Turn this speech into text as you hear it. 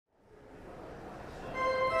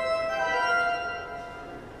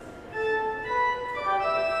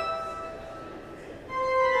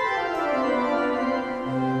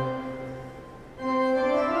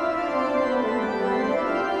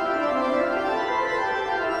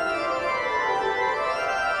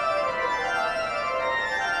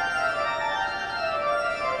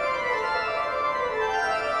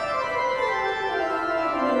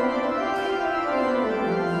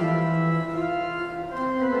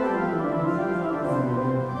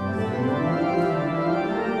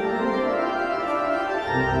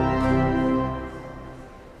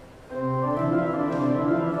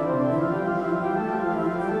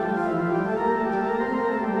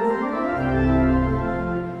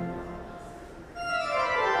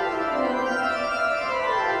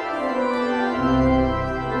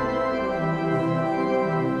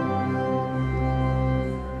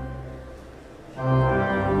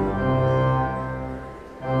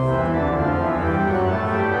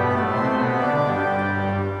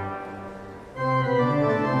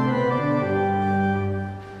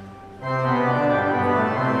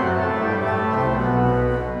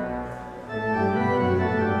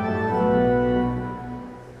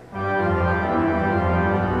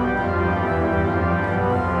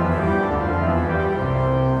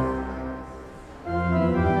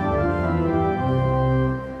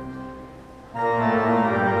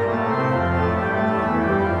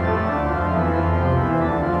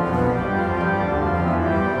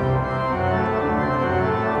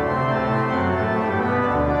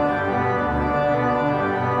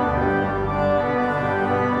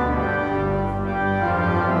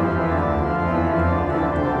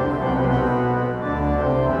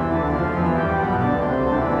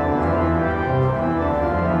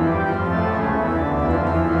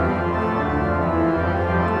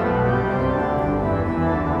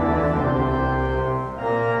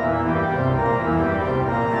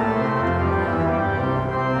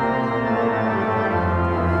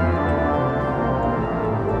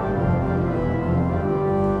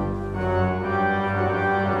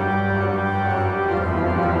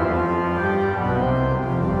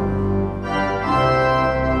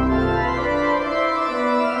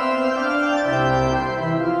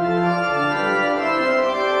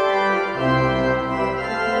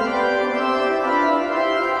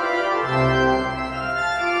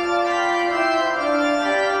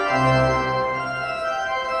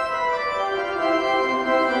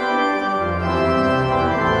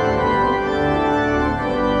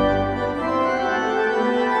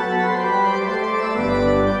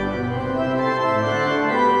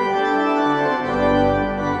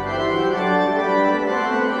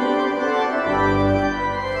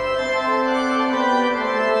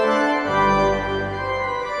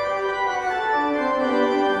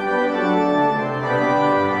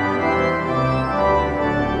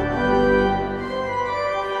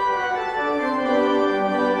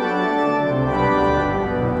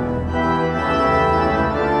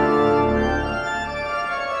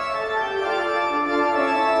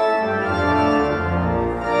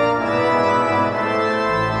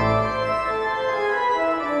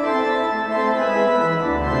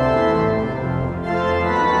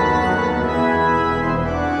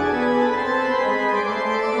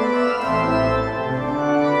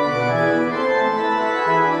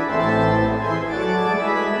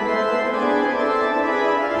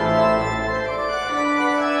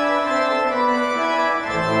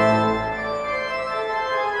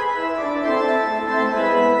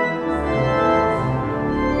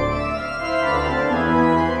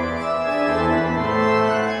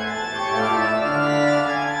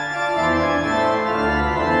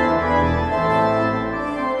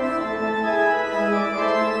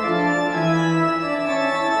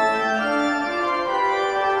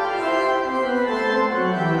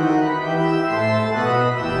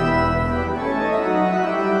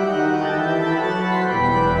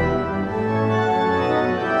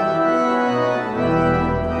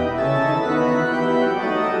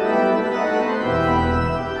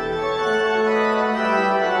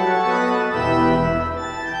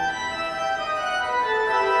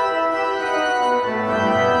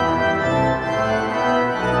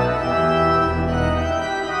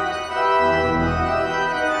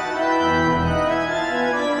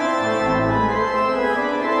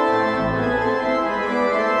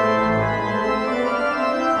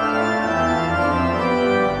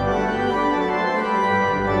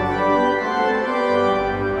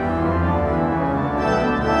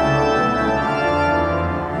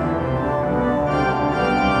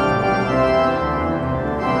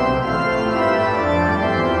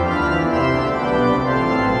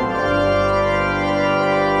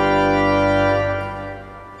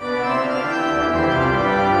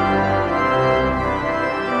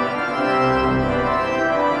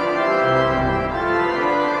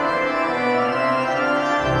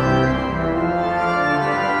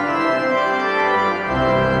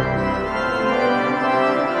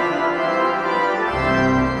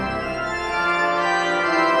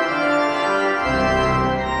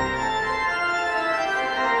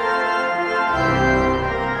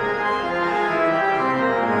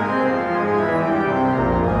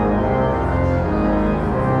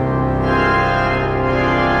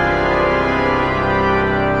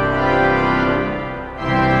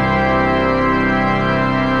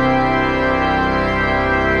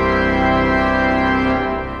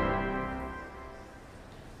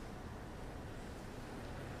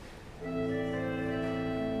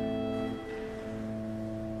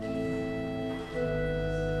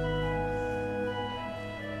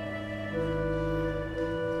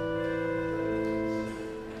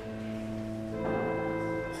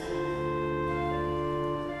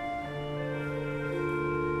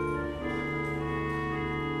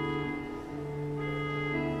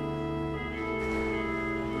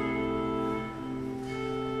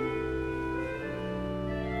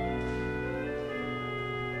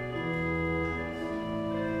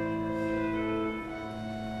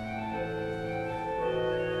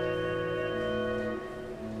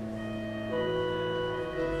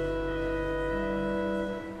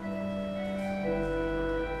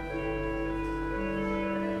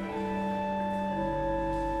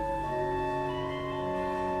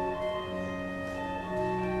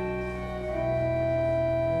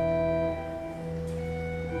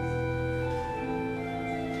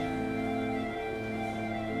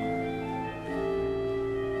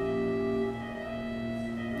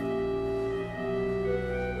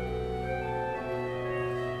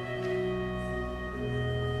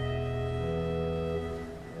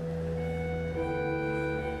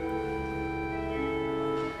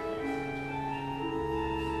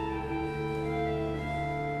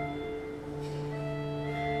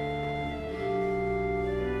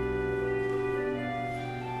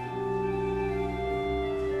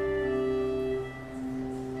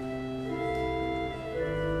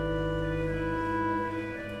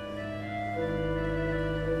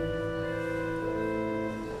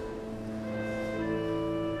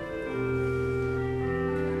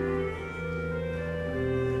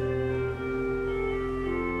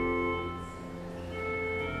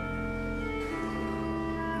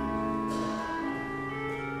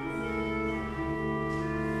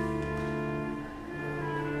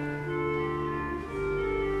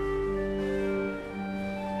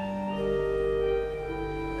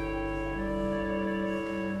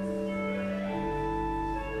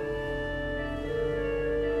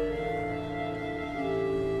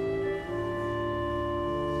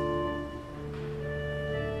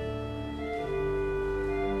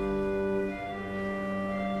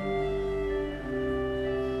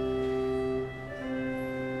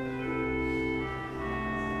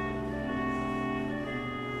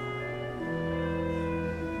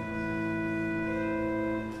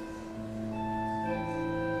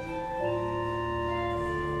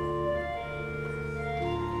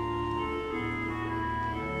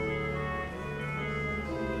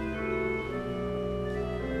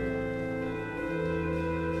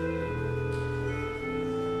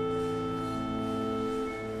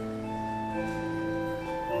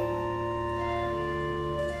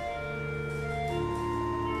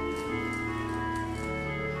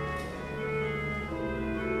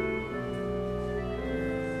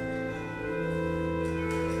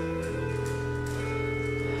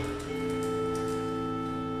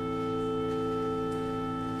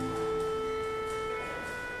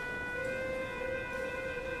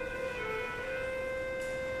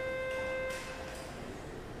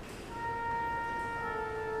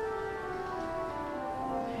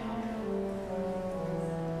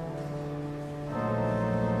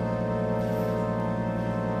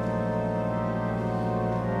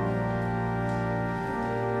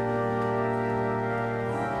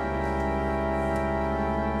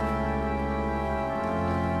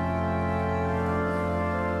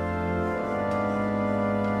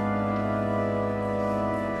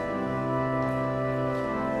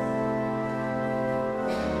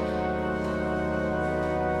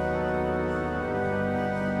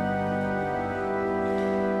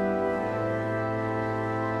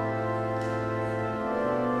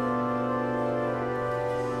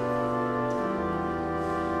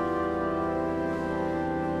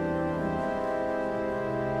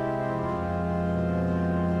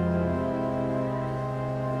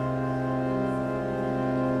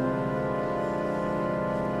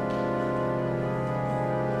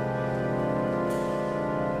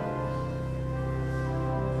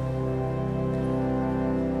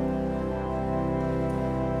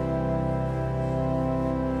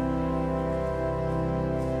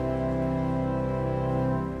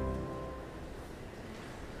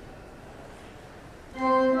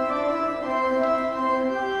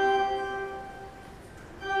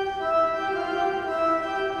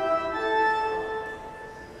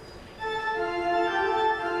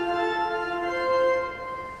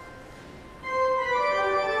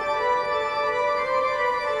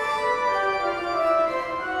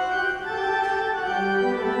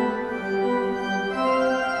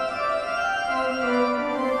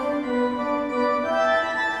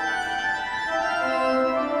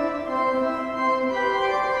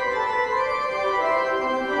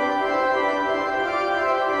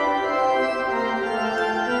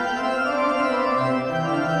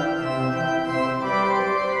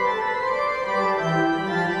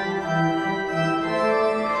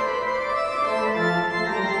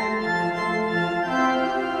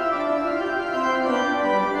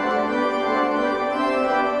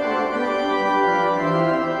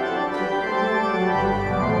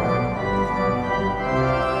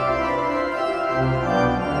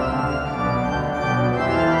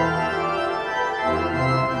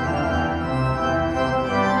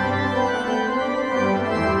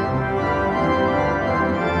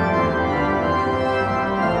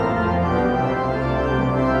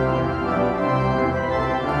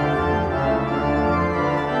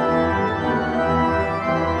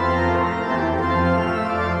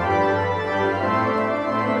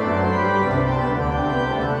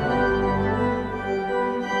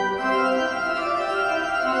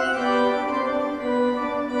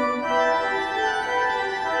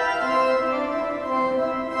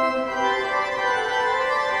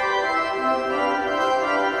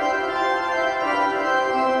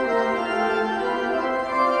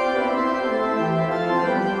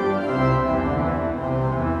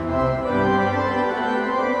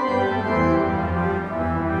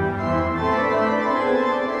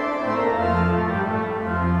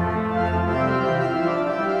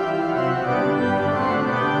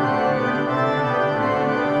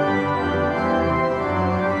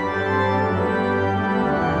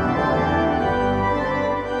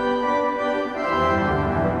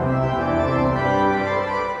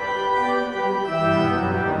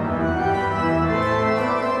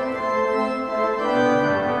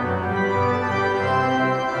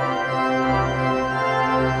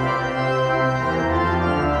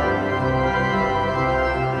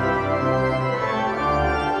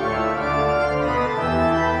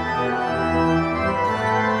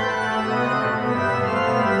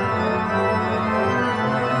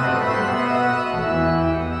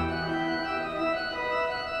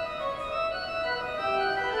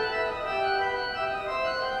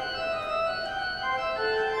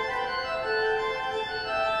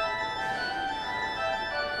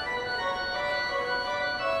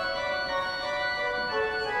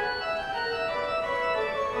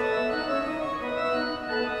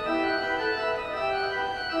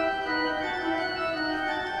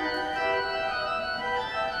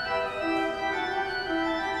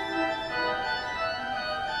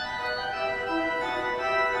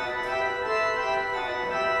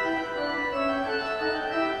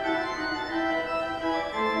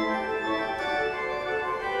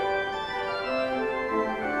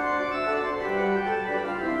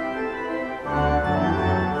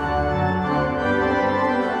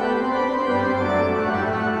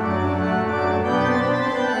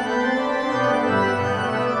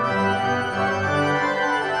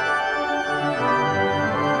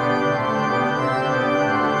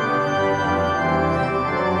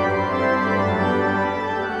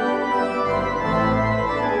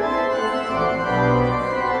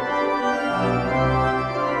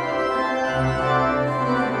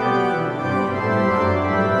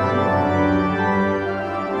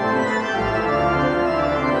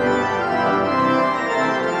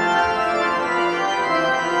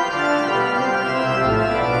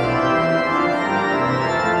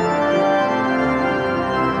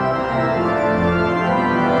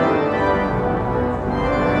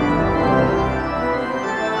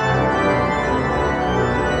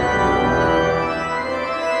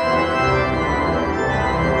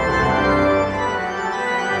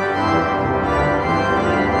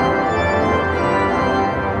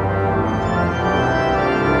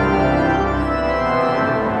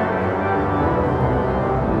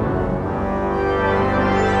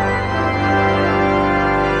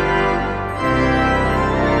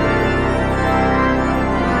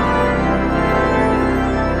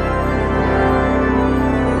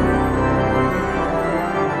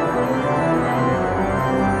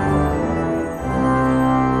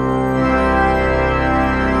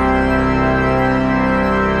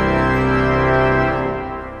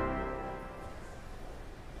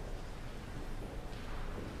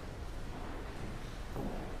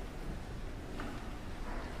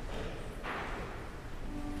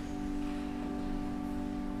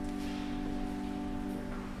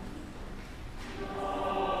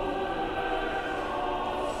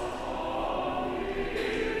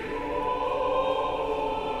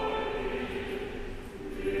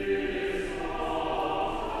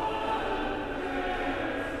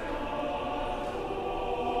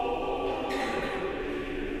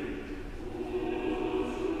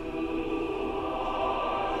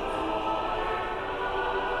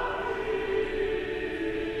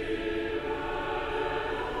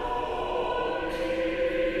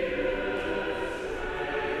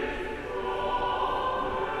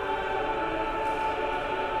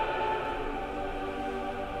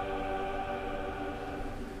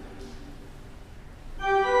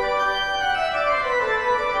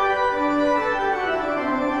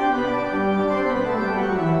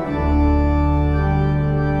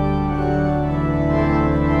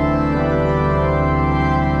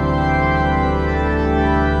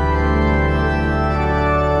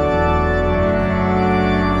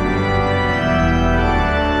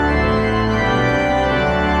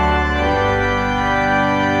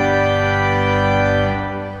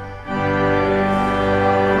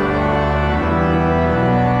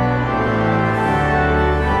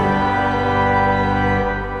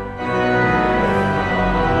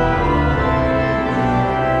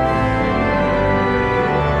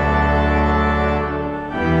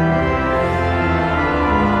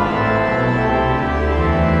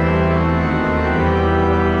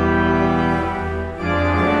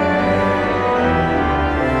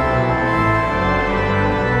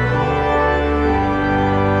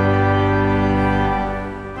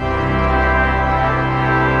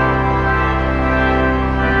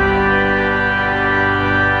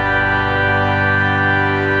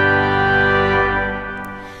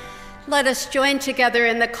let us join together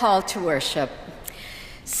in the call to worship.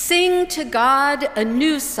 Sing to God a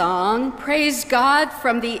new song, praise God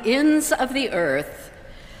from the ends of the earth.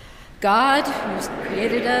 God, who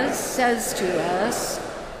created us, says to us,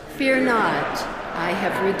 "Fear not, I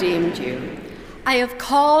have redeemed you. I have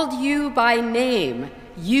called you by name.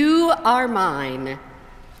 You are mine."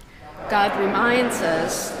 God reminds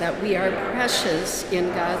us that we are precious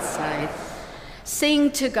in God's sight.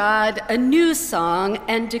 Sing to God a new song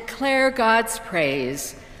and declare God's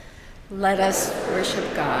praise. Let us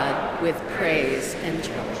worship God with praise and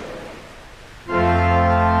joy.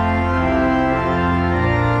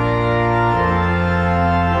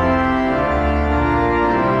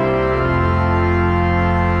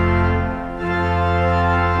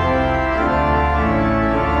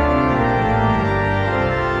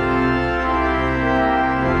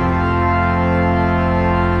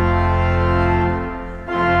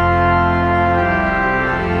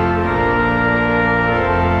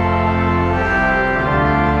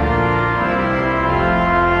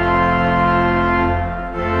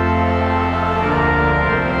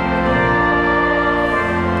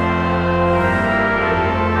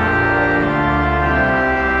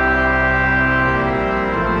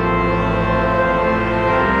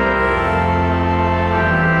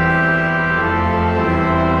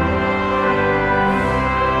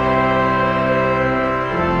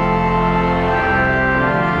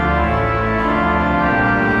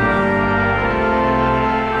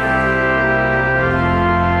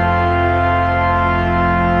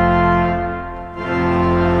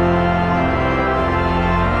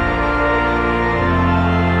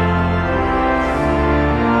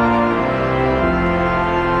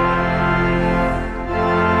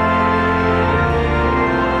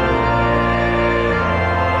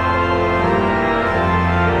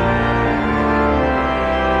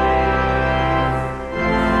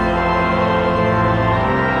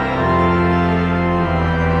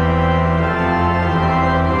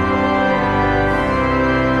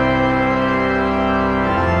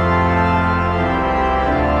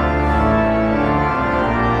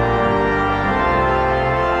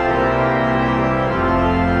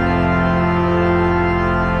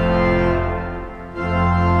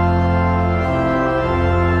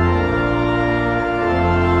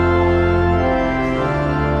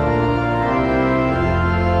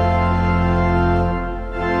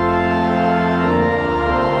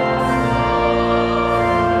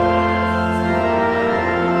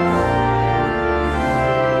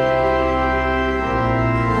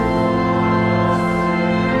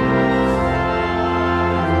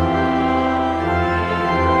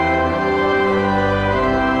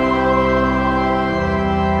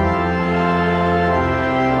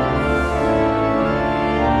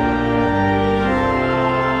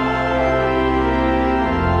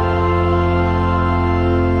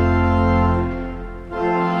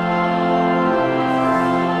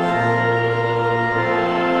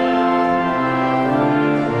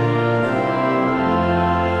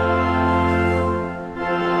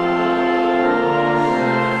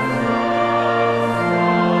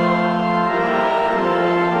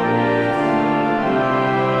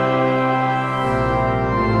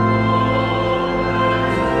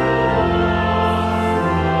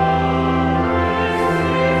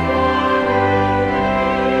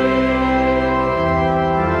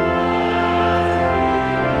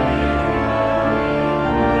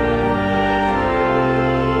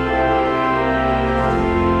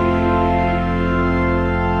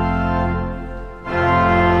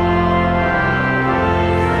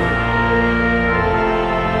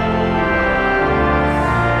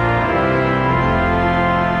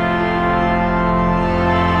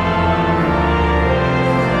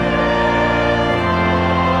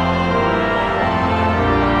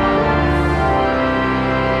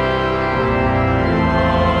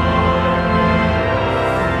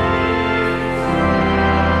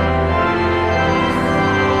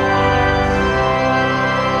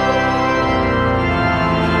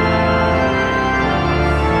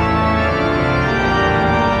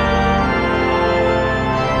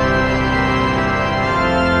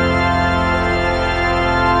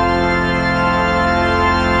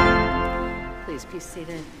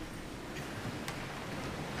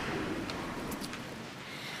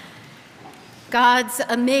 God's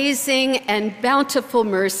amazing and bountiful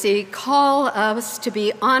mercy call us to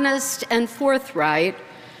be honest and forthright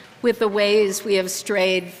with the ways we have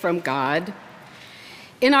strayed from God.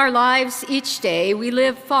 In our lives each day, we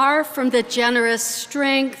live far from the generous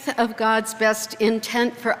strength of God's best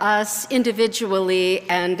intent for us individually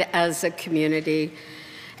and as a community.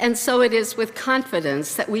 And so it is with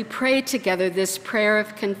confidence that we pray together this prayer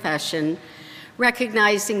of confession,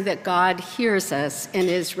 recognizing that God hears us and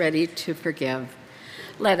is ready to forgive.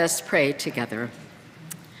 Let us pray together.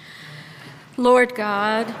 Lord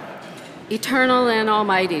God, eternal and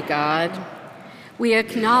almighty God, we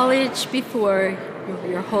acknowledge before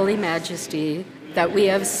your holy majesty that we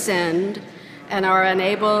have sinned and are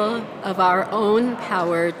unable of our own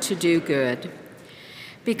power to do good.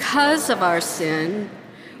 Because of our sin,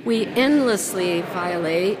 we endlessly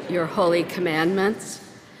violate your holy commandments.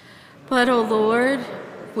 But, O Lord,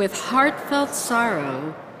 with heartfelt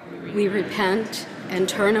sorrow, we repent and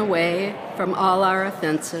turn away from all our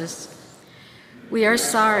offenses. We are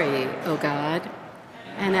sorry, O God,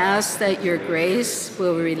 and ask that your grace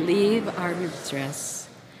will relieve our distress.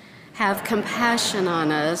 Have compassion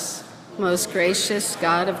on us, most gracious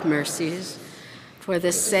God of mercies, for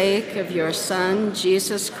the sake of your Son,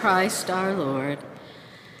 Jesus Christ our Lord.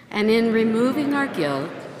 And in removing our guilt,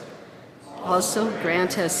 also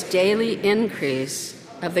grant us daily increase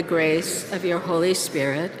of the grace of your Holy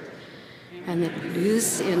Spirit, and that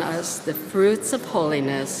produce in us the fruits of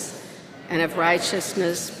holiness and of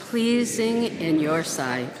righteousness pleasing in your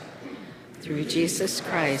sight. Through Jesus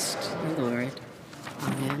Christ the Lord.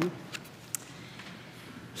 Amen.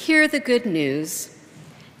 Hear the good news.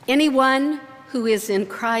 Anyone who is in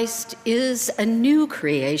Christ is a new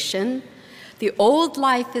creation. The old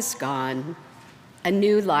life is gone. A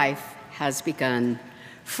new life has begun.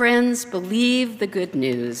 Friends, believe the good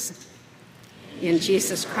news. In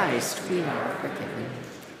Jesus Christ, we are forgiven.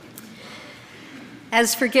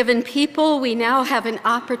 As forgiven people, we now have an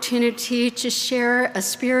opportunity to share a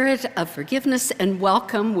spirit of forgiveness and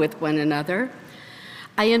welcome with one another.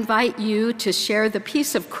 I invite you to share the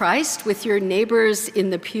peace of Christ with your neighbors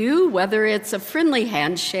in the pew, whether it's a friendly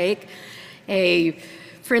handshake, a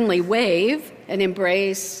friendly wave, an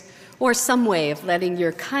embrace, or some way of letting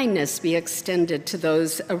your kindness be extended to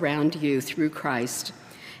those around you through Christ.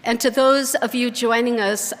 And to those of you joining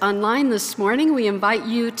us online this morning, we invite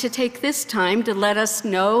you to take this time to let us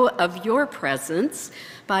know of your presence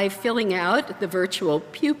by filling out the virtual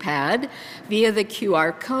pew pad via the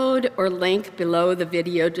QR code or link below the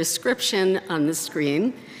video description on the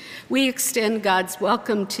screen. We extend God's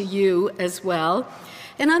welcome to you as well.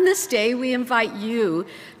 And on this day, we invite you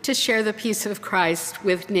to share the peace of Christ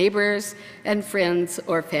with neighbors and friends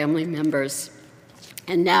or family members.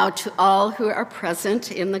 And now to all who are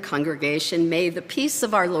present in the congregation, may the peace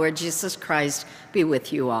of our Lord Jesus Christ be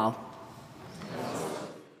with you all.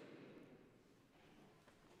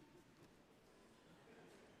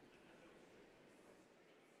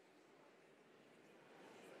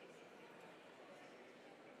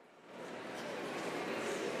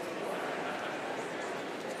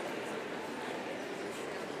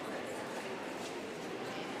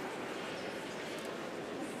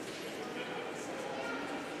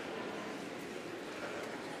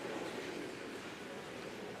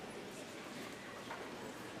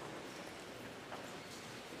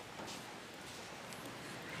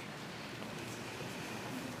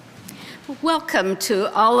 Welcome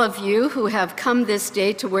to all of you who have come this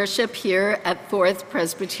day to worship here at Fourth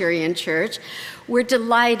Presbyterian Church. We're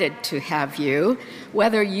delighted to have you,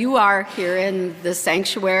 whether you are here in the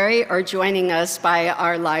sanctuary or joining us by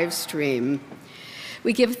our live stream.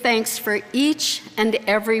 We give thanks for each and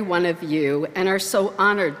every one of you and are so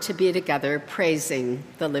honored to be together praising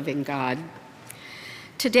the living God.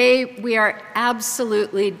 Today, we are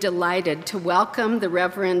absolutely delighted to welcome the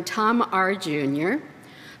Reverend Tom R. Jr.,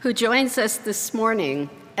 who joins us this morning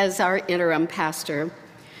as our interim pastor.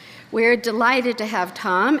 We're delighted to have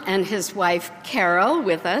Tom and his wife Carol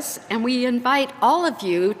with us, and we invite all of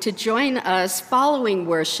you to join us following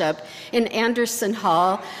worship in Anderson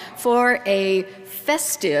Hall for a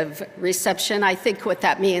festive reception. I think what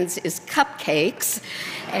that means is cupcakes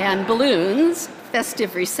and balloons,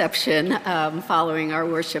 festive reception following our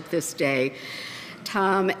worship this day.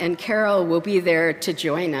 Tom and Carol will be there to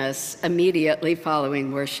join us immediately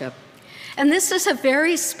following worship. And this is a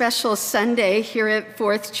very special Sunday here at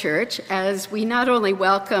Fourth Church as we not only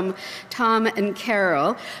welcome Tom and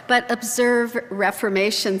Carol, but observe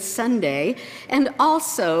Reformation Sunday and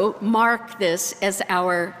also mark this as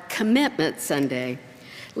our Commitment Sunday.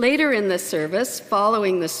 Later in the service,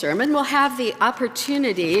 following the sermon, we'll have the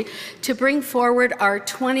opportunity to bring forward our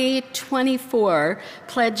 2024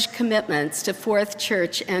 pledge commitments to Fourth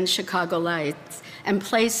Church and Chicago Lights and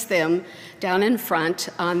place them down in front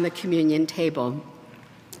on the communion table.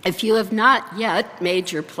 If you have not yet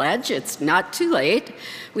made your pledge, it's not too late.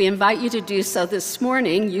 We invite you to do so this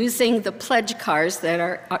morning using the pledge cards that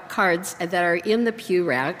are in the pew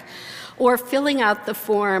rack, or filling out the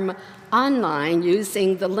form online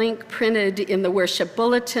using the link printed in the worship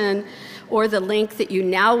bulletin, or the link that you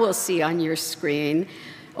now will see on your screen,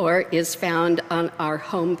 or is found on our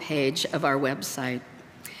homepage of our website.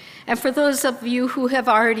 And for those of you who have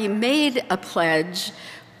already made a pledge,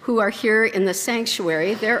 who are here in the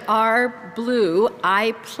sanctuary, there are blue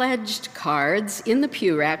I pledged cards in the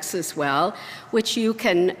pew racks as well, which you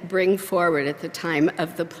can bring forward at the time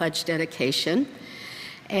of the pledge dedication.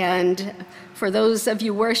 And for those of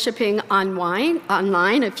you worshiping online,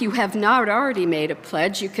 if you have not already made a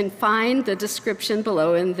pledge, you can find the description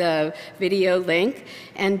below in the video link.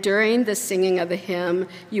 And during the singing of the hymn,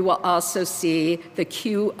 you will also see the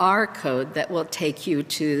QR code that will take you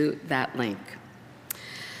to that link.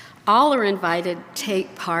 All are invited to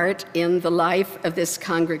take part in the life of this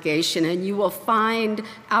congregation, and you will find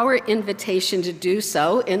our invitation to do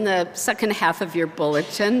so in the second half of your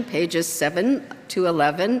bulletin, pages 7 to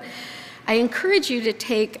 11. I encourage you to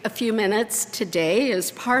take a few minutes today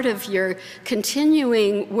as part of your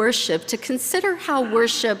continuing worship to consider how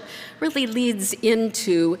worship really leads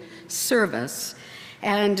into service.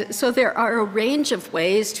 And so there are a range of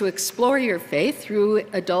ways to explore your faith through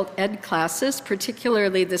adult ed classes,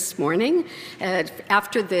 particularly this morning.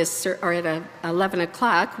 After this, or at 11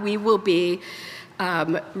 o'clock, we will be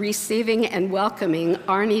receiving and welcoming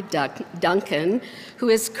Arnie Duncan, who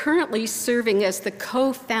is currently serving as the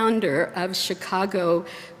co-founder of Chicago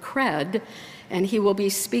Cred, and he will be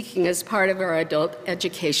speaking as part of our adult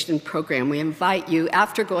education program. We invite you,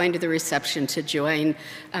 after going to the reception, to join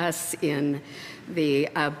us in the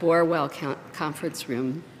Borwell Conference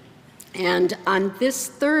Room. And on this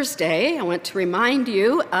Thursday, I want to remind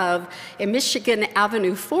you of a Michigan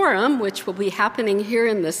Avenue Forum, which will be happening here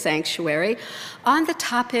in the sanctuary, on the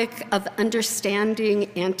topic of understanding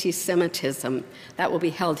anti-Semitism. That will be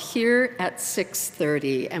held here at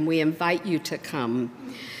 6:30, and we invite you to come.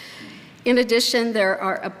 In addition, there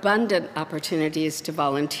are abundant opportunities to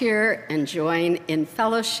volunteer and join in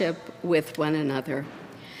fellowship with one another.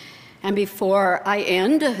 And before I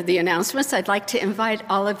end the announcements, I'd like to invite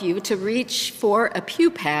all of you to reach for a pew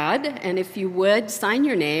pad, and if you would, sign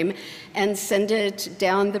your name and send it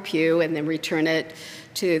down the pew and then return it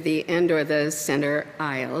to the end or the center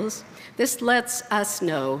aisles. This lets us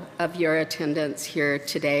know of your attendance here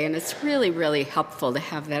today, and it's really, really helpful to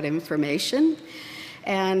have that information.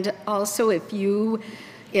 And also, if you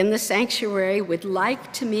in the sanctuary would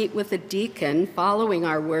like to meet with a deacon following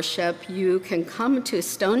our worship, you can come to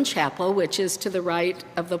Stone Chapel, which is to the right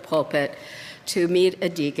of the pulpit, to meet a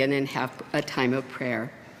deacon and have a time of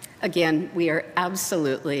prayer. Again, we are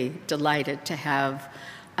absolutely delighted to have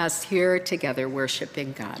us here together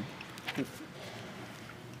worshiping God. Oh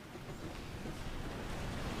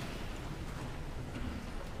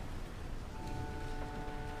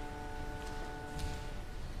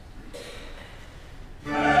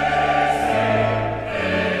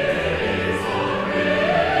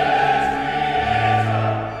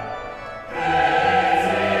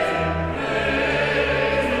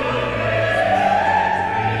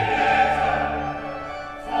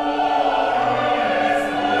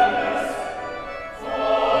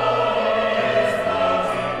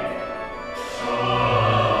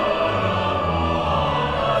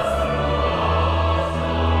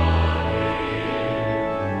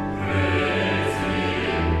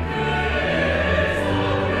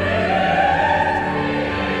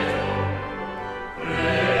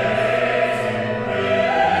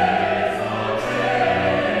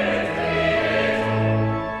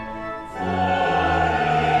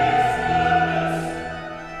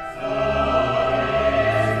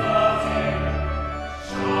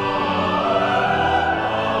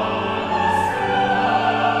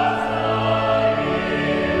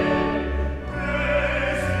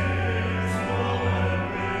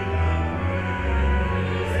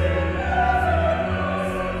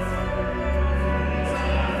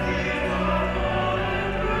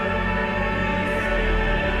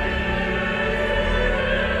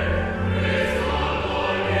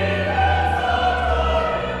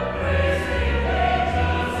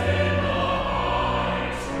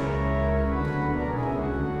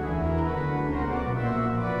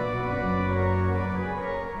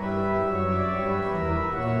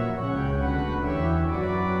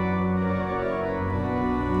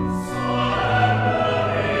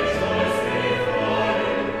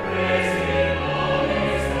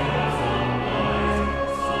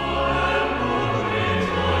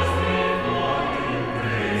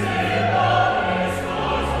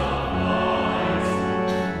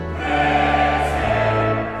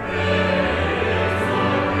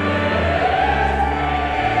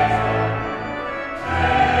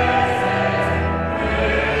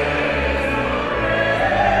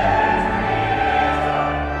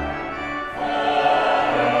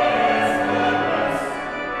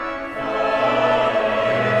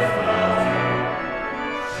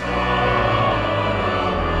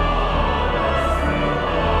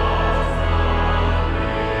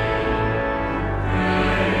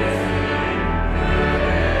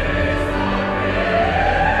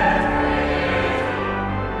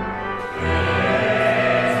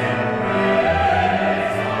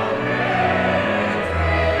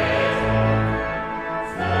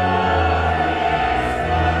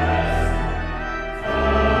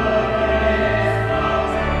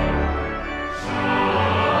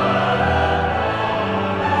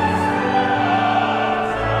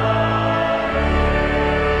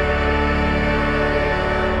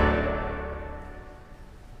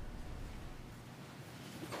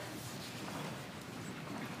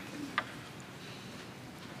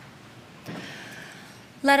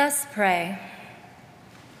Let us pray.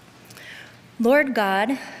 Lord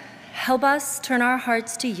God, help us turn our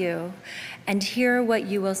hearts to you and hear what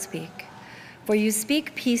you will speak. For you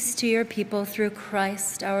speak peace to your people through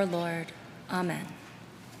Christ our Lord. Amen.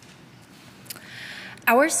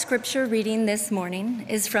 Our scripture reading this morning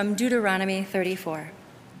is from Deuteronomy 34.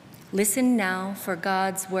 Listen now for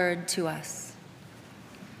God's word to us.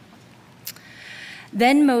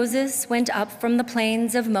 Then Moses went up from the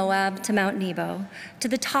plains of Moab to Mount Nebo, to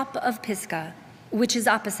the top of Pisgah, which is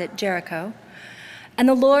opposite Jericho. And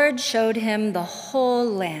the Lord showed him the whole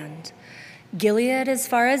land, Gilead as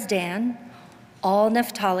far as Dan, all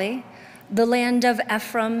Naphtali, the land of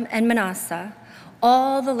Ephraim and Manasseh,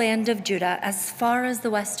 all the land of Judah as far as the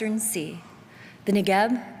western sea, the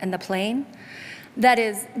Negeb and the plain, that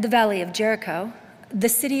is, the valley of Jericho, the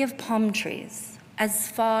city of palm trees, as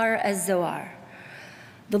far as Zoar.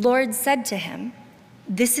 The Lord said to him,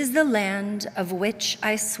 "This is the land of which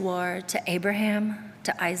I swore to Abraham,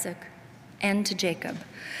 to Isaac, and to Jacob,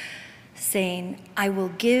 saying, I will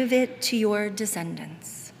give it to your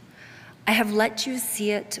descendants. I have let you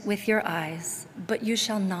see it with your eyes, but you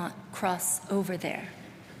shall not cross over there."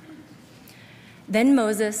 Then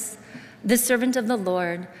Moses, the servant of the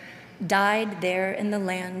Lord, died there in the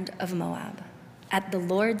land of Moab, at the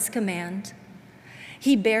Lord's command.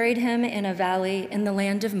 He buried him in a valley in the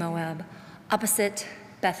land of Moab, opposite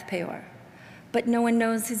Beth Peor, but no one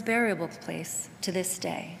knows his burial place to this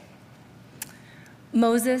day.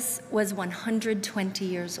 Moses was 120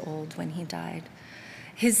 years old when he died.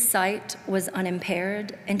 His sight was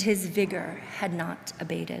unimpaired, and his vigor had not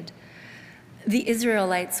abated. The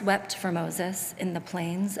Israelites wept for Moses in the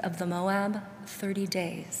plains of the Moab 30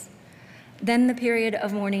 days. Then the period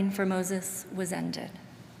of mourning for Moses was ended.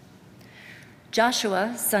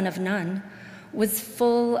 Joshua, son of Nun, was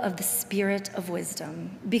full of the spirit of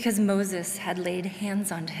wisdom because Moses had laid hands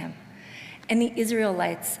on him, and the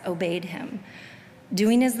Israelites obeyed him,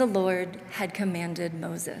 doing as the Lord had commanded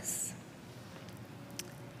Moses.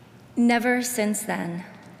 Never since then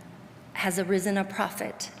has arisen a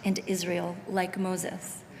prophet in Israel like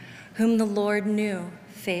Moses, whom the Lord knew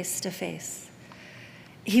face to face.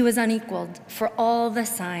 He was unequaled for all the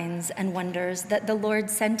signs and wonders that the Lord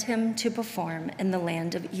sent him to perform in the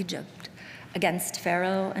land of Egypt against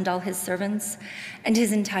Pharaoh and all his servants and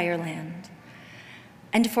his entire land,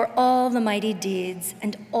 and for all the mighty deeds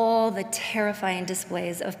and all the terrifying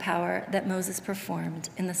displays of power that Moses performed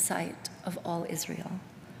in the sight of all Israel.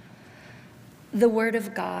 The word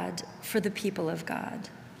of God for the people of God.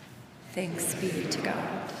 Thanks be to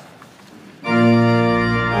God.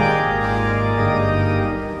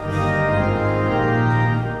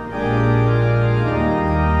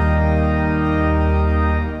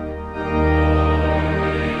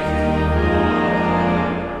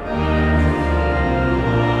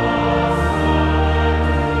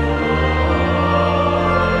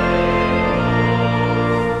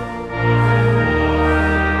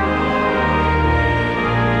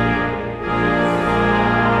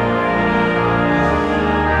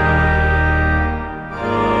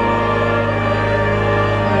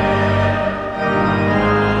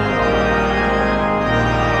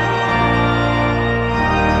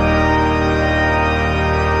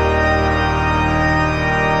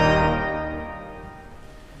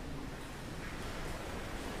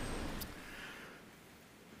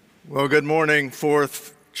 Well, good morning,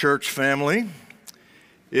 Fourth Church family.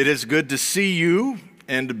 It is good to see you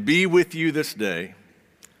and to be with you this day.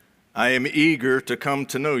 I am eager to come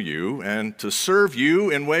to know you and to serve you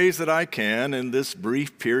in ways that I can in this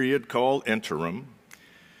brief period called interim.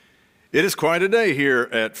 It is quite a day here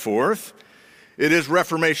at Fourth. It is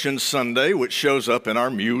Reformation Sunday, which shows up in our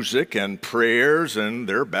music and prayers and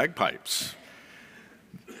their bagpipes.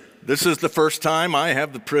 This is the first time I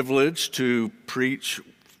have the privilege to preach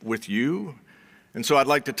with you, and so I'd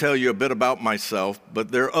like to tell you a bit about myself,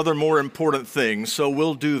 but there are other more important things, so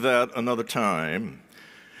we'll do that another time.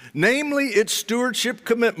 Namely, it's Stewardship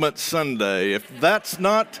Commitment Sunday. If that's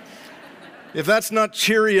not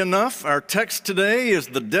cheery enough, our text today is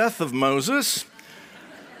the death of Moses.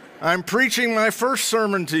 I'm preaching my first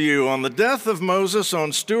sermon to you on the death of Moses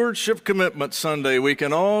on Stewardship Commitment Sunday. We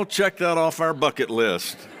can all check that off our bucket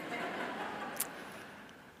list.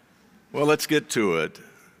 Well, let's get to it.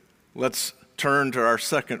 Let's turn to our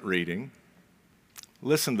second reading.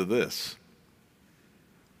 Listen to this.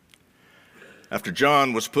 After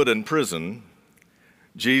John was put in prison,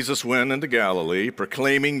 Jesus went into Galilee,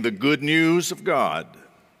 proclaiming the good news of God.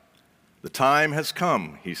 The time has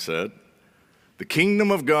come, he said. The kingdom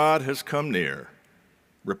of God has come near.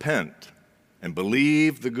 Repent and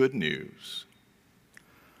believe the good news.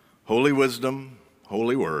 Holy wisdom,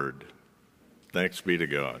 holy word. Thanks be to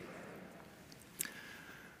God.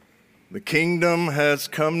 The kingdom has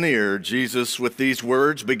come near. Jesus, with these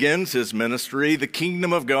words, begins his ministry. The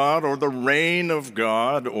kingdom of God, or the reign of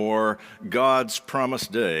God, or God's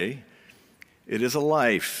promised day, it is a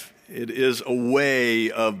life. It is a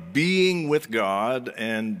way of being with God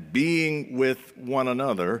and being with one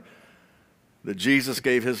another that Jesus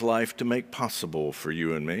gave his life to make possible for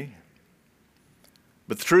you and me.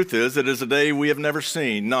 But the truth is, it is a day we have never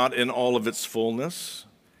seen, not in all of its fullness.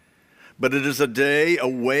 But it is a day, a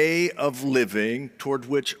way of living toward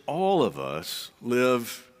which all of us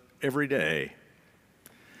live every day.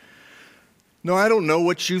 Now, I don't know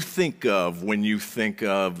what you think of when you think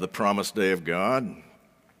of the promised day of God.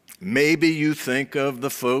 Maybe you think of the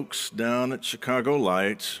folks down at Chicago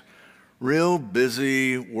Lights, real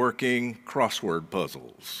busy working crossword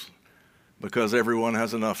puzzles because everyone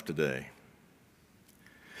has enough today.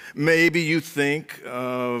 Maybe you think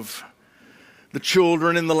of the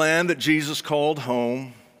children in the land that Jesus called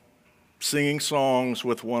home, singing songs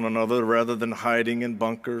with one another rather than hiding in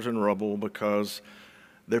bunkers and rubble because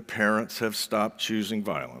their parents have stopped choosing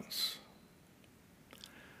violence.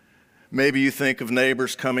 Maybe you think of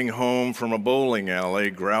neighbors coming home from a bowling alley,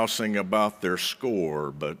 grousing about their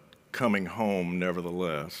score, but coming home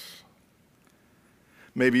nevertheless.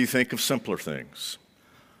 Maybe you think of simpler things,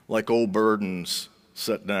 like old burdens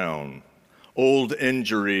set down, old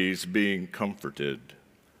injuries being comforted,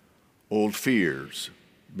 old fears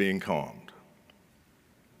being calmed.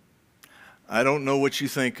 I don't know what you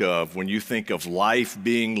think of when you think of life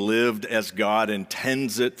being lived as God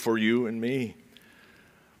intends it for you and me.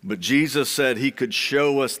 But Jesus said he could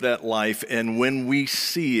show us that life, and when we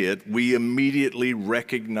see it, we immediately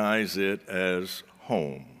recognize it as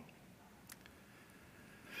home.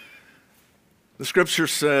 The scripture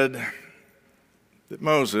said that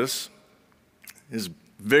Moses, his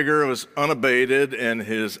vigor was unabated and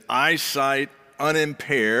his eyesight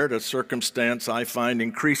unimpaired, a circumstance I find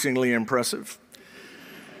increasingly impressive.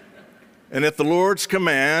 And at the Lord's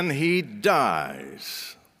command, he dies.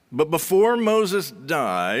 But before Moses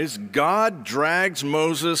dies, God drags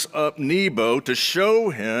Moses up Nebo to show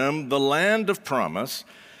him the land of promise.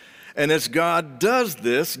 And as God does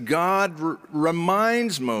this, God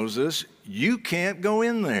reminds Moses, you can't go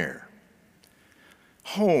in there.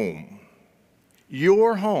 Home.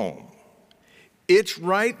 Your home. It's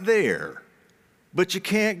right there, but you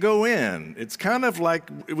can't go in. It's kind of like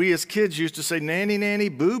we as kids used to say, nanny, nanny,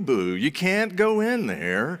 boo, boo. You can't go in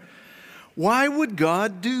there. Why would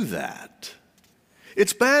God do that?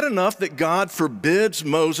 It's bad enough that God forbids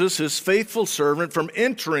Moses, his faithful servant, from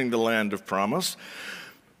entering the land of promise.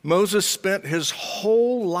 Moses spent his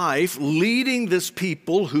whole life leading this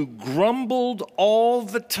people who grumbled all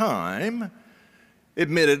the time.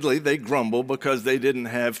 Admittedly, they grumble because they didn't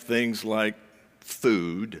have things like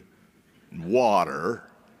food, water.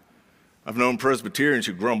 I've known Presbyterians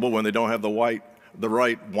who grumble when they don't have the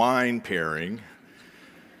right wine pairing.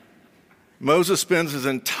 Moses spends his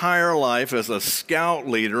entire life as a scout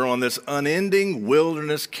leader on this unending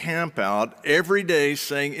wilderness campout every day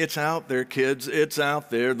saying, it's out there, kids, it's out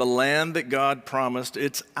there. The land that God promised,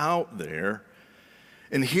 it's out there.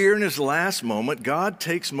 And here in his last moment, God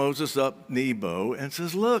takes Moses up Nebo and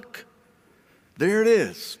says, look, there it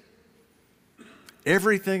is.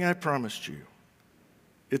 Everything I promised you,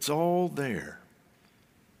 it's all there.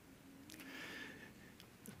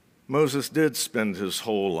 Moses did spend his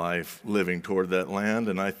whole life living toward that land,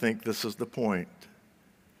 and I think this is the point.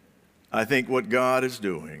 I think what God is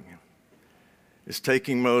doing is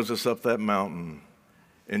taking Moses up that mountain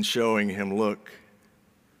and showing him, look,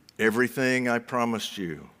 everything I promised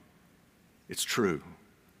you, it's true.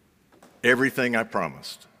 Everything I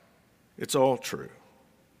promised, it's all true.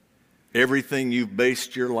 Everything you've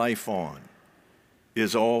based your life on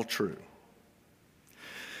is all true.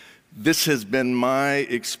 This has been my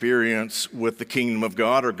experience with the kingdom of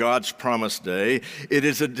God, or God's promised day. It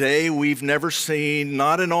is a day we've never seen,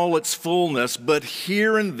 not in all its fullness, but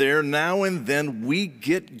here and there, now and then, we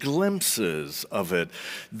get glimpses of it.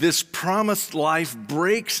 This promised life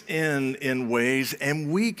breaks in ways, and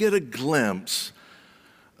we get a glimpse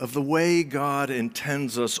of the way God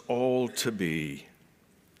intends us all to be.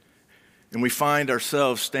 And we find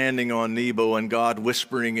ourselves standing on Nebo and God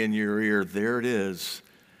whispering in your ear, there it is.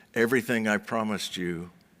 Everything I promised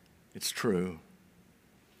you, it's true.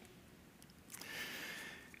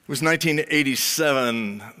 It was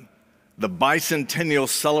 1987 The bicentennial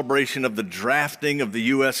celebration of the drafting of the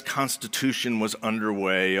U.S. Constitution was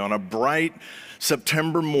underway. On a bright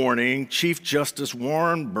September morning, Chief Justice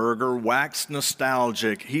Warren Burger waxed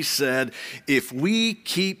nostalgic. He said, "If we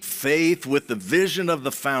keep faith with the vision of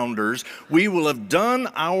the founders, we will have done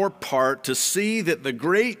our part to see that the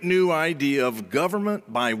great new idea of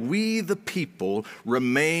government by we the people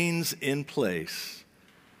remains in place."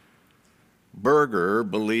 Burger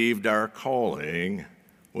believed our calling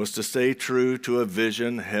was to stay true to a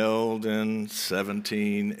vision held in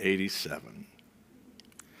 1787.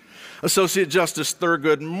 Associate Justice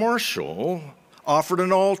Thurgood Marshall offered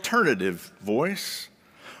an alternative voice.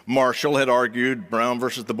 Marshall had argued Brown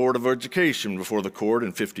versus the Board of Education before the court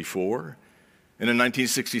in 1954. And in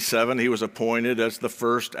 1967, he was appointed as the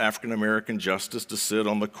first African-American justice to sit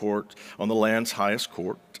on the court, on the land's highest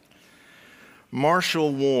court.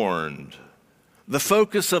 Marshall warned, "The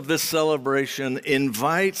focus of this celebration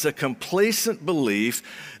invites a complacent belief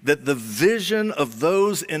that the vision of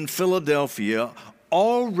those in Philadelphia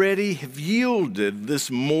already have yielded this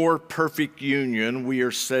more perfect union we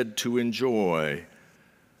are said to enjoy."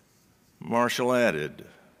 Marshall added,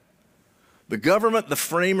 "The government the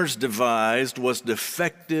framers devised was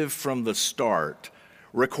defective from the start,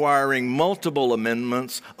 requiring multiple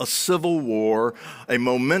amendments, a civil war, a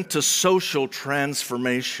momentous social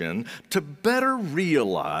transformation to better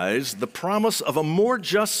realize the promise of a more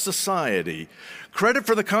just society. Credit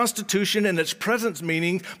for the Constitution and its present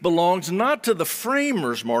meaning belongs not to the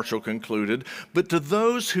framers," Marshall concluded, "but to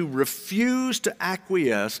those who refuse to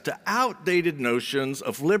acquiesce to outdated notions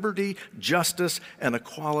of liberty, justice, and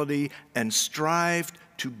equality and strive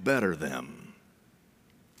to better them."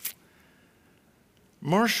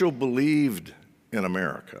 Marshall believed in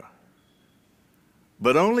America,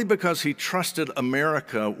 but only because he trusted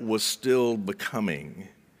America was still becoming.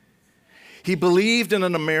 He believed in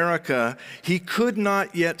an America he could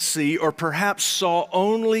not yet see, or perhaps saw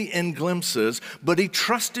only in glimpses, but he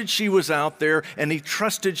trusted she was out there and he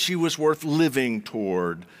trusted she was worth living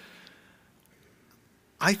toward.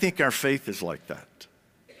 I think our faith is like that.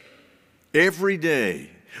 Every day,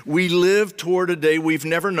 we live toward a day we've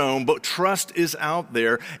never known, but trust is out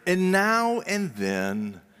there. And now and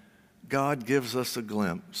then, God gives us a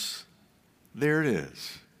glimpse. There it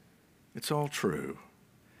is. It's all true.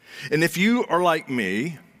 And if you are like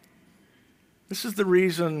me, this is the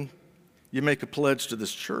reason you make a pledge to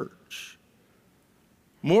this church.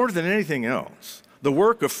 More than anything else, the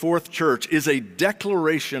work of Fourth Church is a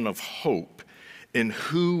declaration of hope in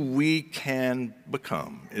who we can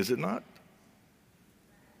become, is it not?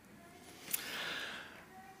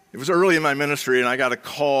 It was early in my ministry, and I got a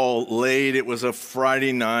call late. It was a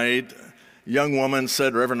Friday night. A young woman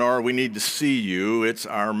said, "Reverend R., we need to see you. It's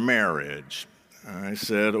our marriage." I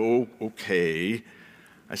said, "Oh, okay."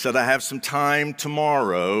 I said, "I have some time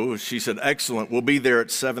tomorrow." She said, "Excellent. We'll be there at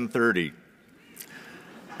 7:30.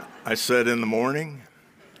 I said, "In the morning?"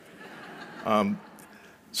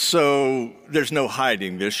 So there's no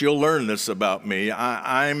hiding this. You'll learn this about me.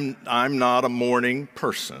 I'm not a morning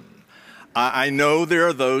person. I know there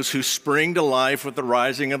are those who spring to life with the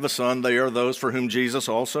rising of the sun. They are those for whom Jesus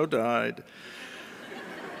also died.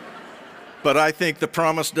 But I think the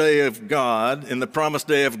promised day of God, in the promised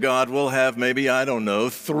day of God, we'll have maybe,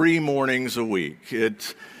 3 mornings a week.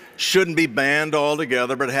 It shouldn't be banned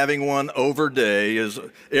altogether, but having one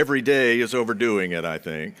every day is overdoing it, I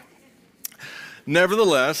think.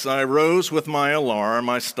 Nevertheless, I rose with my alarm.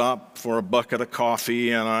 I stopped for a bucket of coffee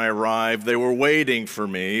and I arrived. They were waiting for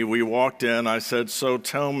me. We walked in. I said, "So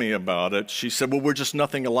tell me about it." She said, "Well, we're just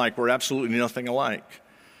nothing alike. We're absolutely nothing alike."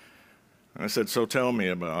 I said, "So tell me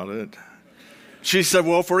about it." She said,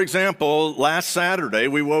 "Well, for example, last Saturday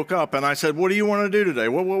we woke up and I said, 'What do you want to do today?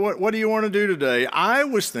 What do you want to do today?' I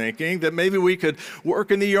was thinking that maybe we could work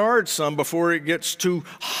in the yard some before it gets too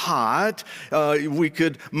hot. We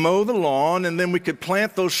could mow the lawn and then we could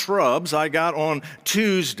plant those shrubs I got on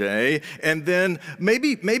Tuesday. And then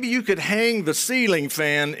maybe you could hang the ceiling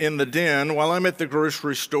fan in the den while I'm at the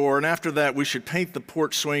grocery store. And after that, we should paint the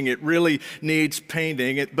porch swing. It really needs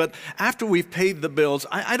painting. But after we've paid the bills,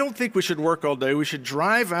 I don't think we should work all day. We should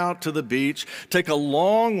drive out to the beach, take a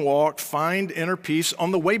long walk, find inner peace.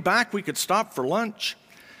 On the way back, we could stop for lunch."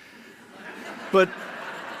 But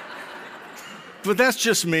that's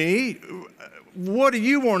just me. "What do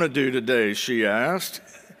you want to do today?" she asked.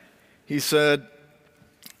 He said,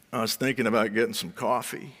 "I was thinking about getting some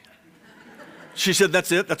coffee." She said,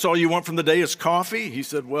 "That's it? That's all you want from the day is coffee?" He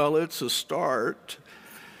said, "Well, it's a start."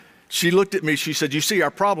 She looked at me. She said, "You see our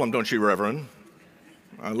problem, don't you, Reverend?"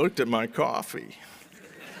 I looked at my coffee.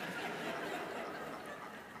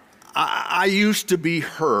 I used to be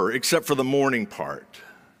her, except for the morning part.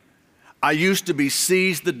 I used to be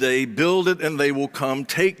seize the day, build it, and they will come,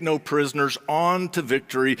 take no prisoners, on to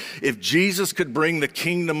victory. If Jesus could bring the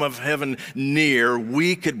kingdom of heaven near,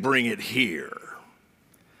 we could bring it here.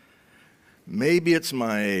 Maybe it's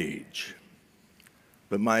my age,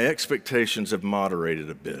 but my expectations have moderated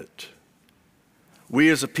a bit. We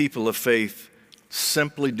as a people of faith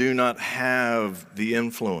simply do not have the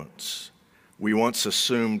influence we once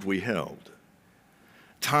assumed we held.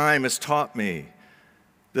 Time has taught me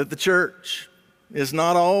that the church is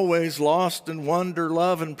not always lost in wonder,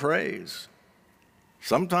 love, and praise.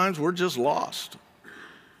 Sometimes we're just lost.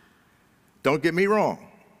 Don't get me wrong.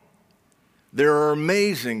 There are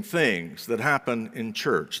amazing things that happen in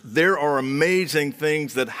church. There are amazing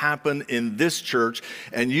things that happen in this church,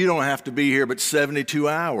 and you don't have to be here but 72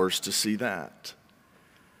 hours to see that.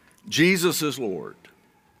 Jesus is Lord,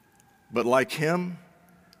 but like him,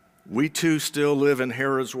 we too still live in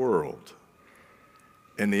Herod's world.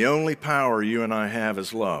 And the only power you and I have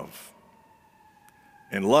is love.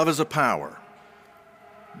 And love is a power,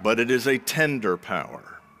 but it is a tender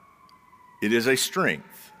power. It is a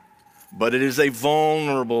strength, but it is a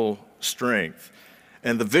vulnerable strength.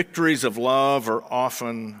 And the victories of love are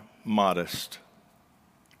often modest.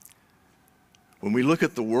 When we look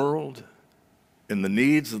at the world and the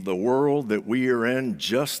needs of the world that we are in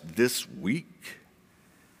just this week,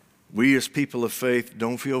 we as people of faith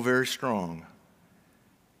don't feel very strong.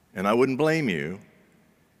 And I wouldn't blame you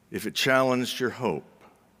if it challenged your hope.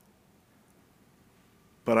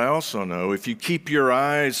 But I also know if you keep your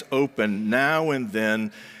eyes open now and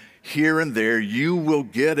then, here and there, you will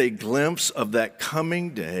get a glimpse of that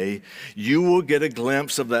coming day. You will get a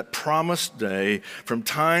glimpse of that promised day. From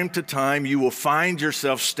time to time, you will find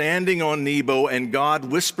yourself standing on Nebo, and God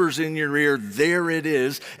whispers in your ear, there it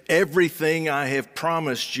is, everything I have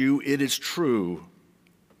promised you, it is true.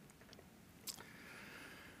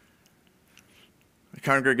 The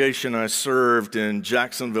congregation I served in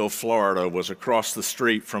Jacksonville, Florida, was across the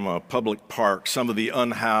street from a public park. Some of the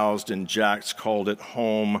unhoused in Jax called it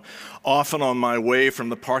home. Often on my way from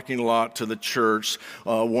the parking lot to the church,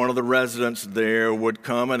 one of the residents there would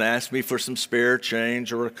come and ask me for some spare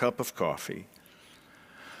change or a cup of coffee.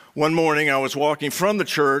 One morning, I was walking from the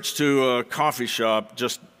church to a coffee shop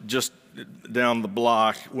just down the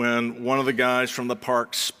block when one of the guys from the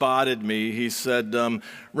park spotted me. He said,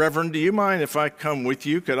 Reverend, do you mind if I come with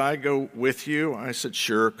you? Could I go with you? I said,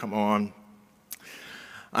 sure, come on.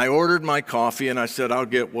 I ordered my coffee and I said, I'll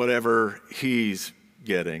get whatever he's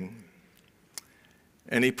getting.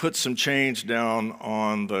 And he put some change down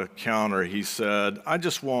on the counter. He said, I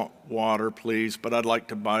just want water, please, but I'd like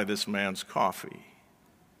to buy this man's coffee.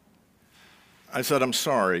 I said, I'm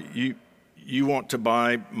sorry, you want to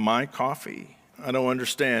buy my coffee? I don't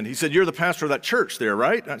understand. He said, you're the pastor of that church there,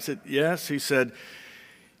 right? I said, yes. He said,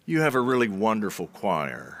 you have a really wonderful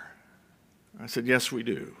choir. I said, yes, we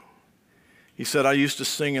do. He said, I used to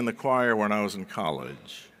sing in the choir when I was in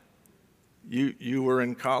college. You were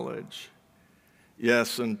in college?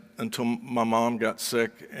 Yes, until my mom got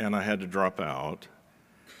sick and I had to drop out.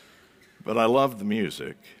 But I love the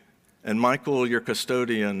music. And Michael, your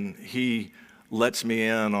custodian, he lets me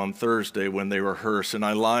in on Thursday when they rehearse, and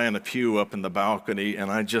I lie in a pew up in the balcony, and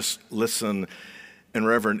I just listen. And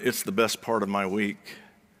Reverend, it's the best part of my week.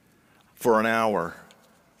 For an hour,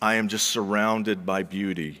 I am just surrounded by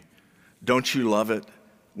beauty. Don't you love it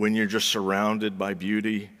when you're just surrounded by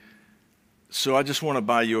beauty? So I just want to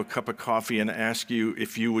buy you a cup of coffee and ask you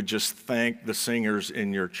if you would just thank the singers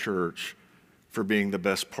in your church for being the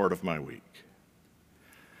best part of my week.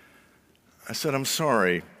 I said, I'm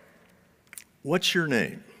sorry. What's your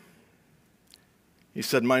name? He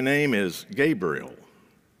said, my name is Gabriel.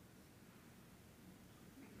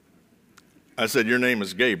 I said, your name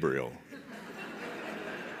is Gabriel.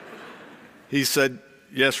 He said,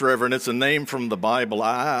 yes, Reverend, it's a name from the Bible.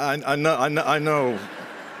 I know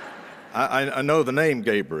the name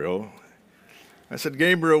Gabriel. I said,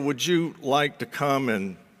 Gabriel, would you like to come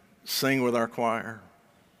and sing with our choir?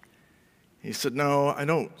 He said, no, I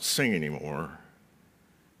don't sing anymore.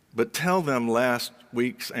 But tell them last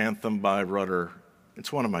week's anthem by Rudder.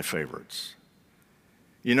 It's one of my favorites.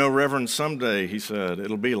 You know, Reverend, someday, he said,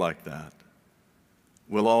 it'll be like that.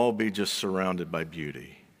 We'll all be just surrounded by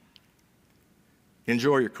beauty.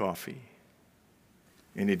 Enjoy your coffee.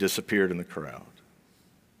 And he disappeared in the crowd.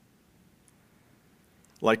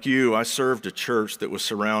 Like you, I served a church that was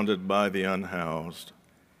surrounded by the unhoused.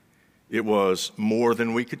 It was more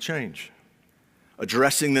than we could change.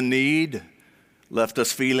 Addressing the need left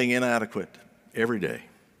us feeling inadequate every day.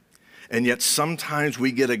 And yet sometimes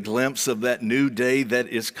we get a glimpse of that new day that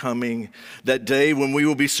is coming, that day when we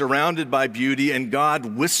will be surrounded by beauty and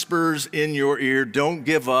God whispers in your ear, don't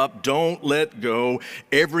give up, don't let go.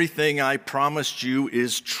 Everything I promised you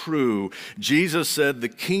is true. Jesus said the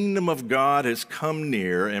kingdom of God has come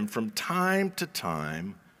near, and from time to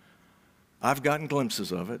time, I've gotten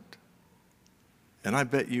glimpses of it, and I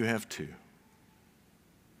bet you have too.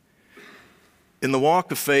 In the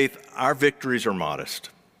walk of faith, our victories are modest.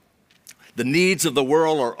 The needs of the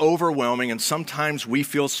world are overwhelming, and sometimes we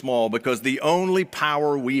feel small because the only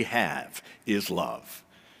power we have is love.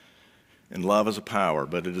 And love is a power,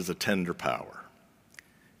 but it is a tender power.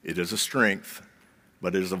 It is a strength,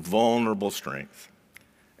 but it is a vulnerable strength.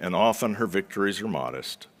 And often her victories are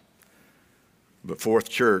modest. But Fourth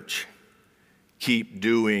Church, keep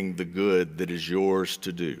doing the good that is yours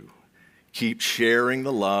to do. Keep sharing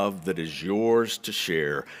the love that is yours to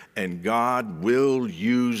share, and God will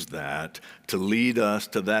use that to lead us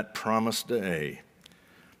to that promised day.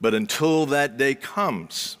 But until that day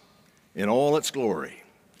comes in all its glory,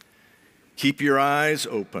 keep your eyes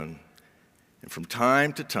open, and from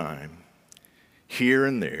time to time, here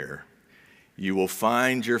and there, you will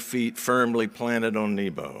find your feet firmly planted on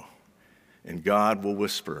Nebo, and God will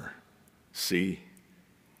whisper, see,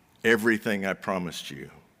 everything I promised you,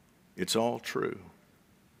 it's all true.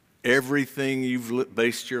 Everything you've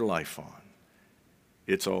based your life on,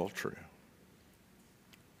 it's all true.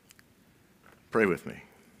 Pray with me.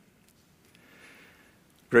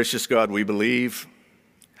 Gracious God, we believe.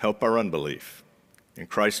 Help our unbelief. In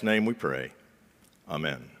Christ's name we pray.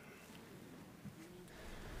 Amen.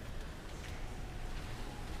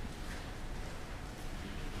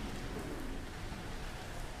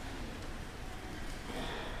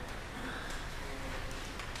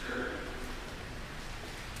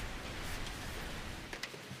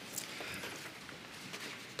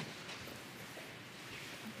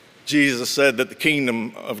 Jesus said that the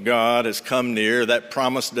kingdom of God has come near, that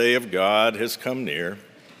promised day of God has come near.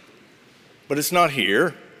 But it's not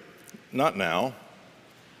here, not now.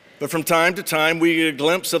 But from time to time, we get a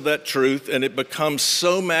glimpse of that truth, and it becomes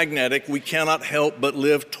so magnetic we cannot help but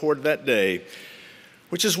live toward that day,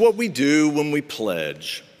 which is what we do when we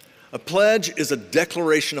pledge. A pledge is a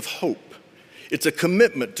declaration of hope. It's a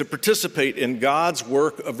commitment to participate in God's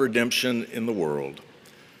work of redemption in the world.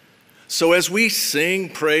 So as we sing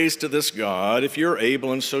praise to this God, if you're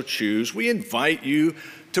able and so choose, we invite you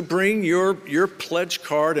to bring your pledge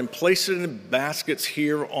card and place it in baskets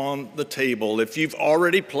here on the table. If you've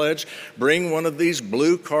already pledged, bring one of these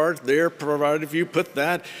blue cards there, provided if you put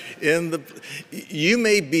that in the... You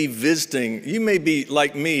may be visiting, you may be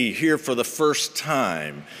like me here for the first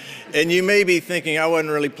time, and you may be thinking, I wasn't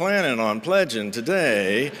really planning on pledging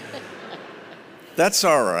today. That's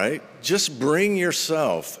all right. Just bring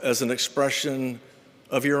yourself as an expression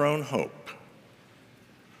of your own hope.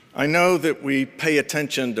 I know that we pay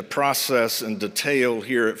attention to process and detail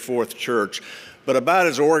here at Fourth Church, but about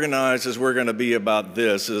as organized as we're going to be about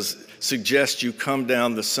this is suggest you come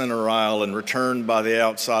down the center aisle and return by the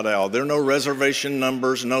outside aisle. There are no reservation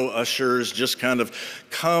numbers, no ushers, just kind of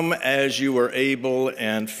come as you are able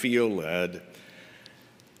and feel led.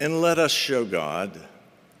 And let us show God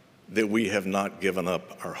that we have not given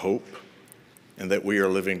up our hope and that we are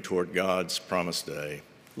living toward God's promised day.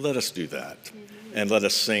 Let us do that, and let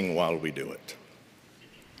us sing while we do it.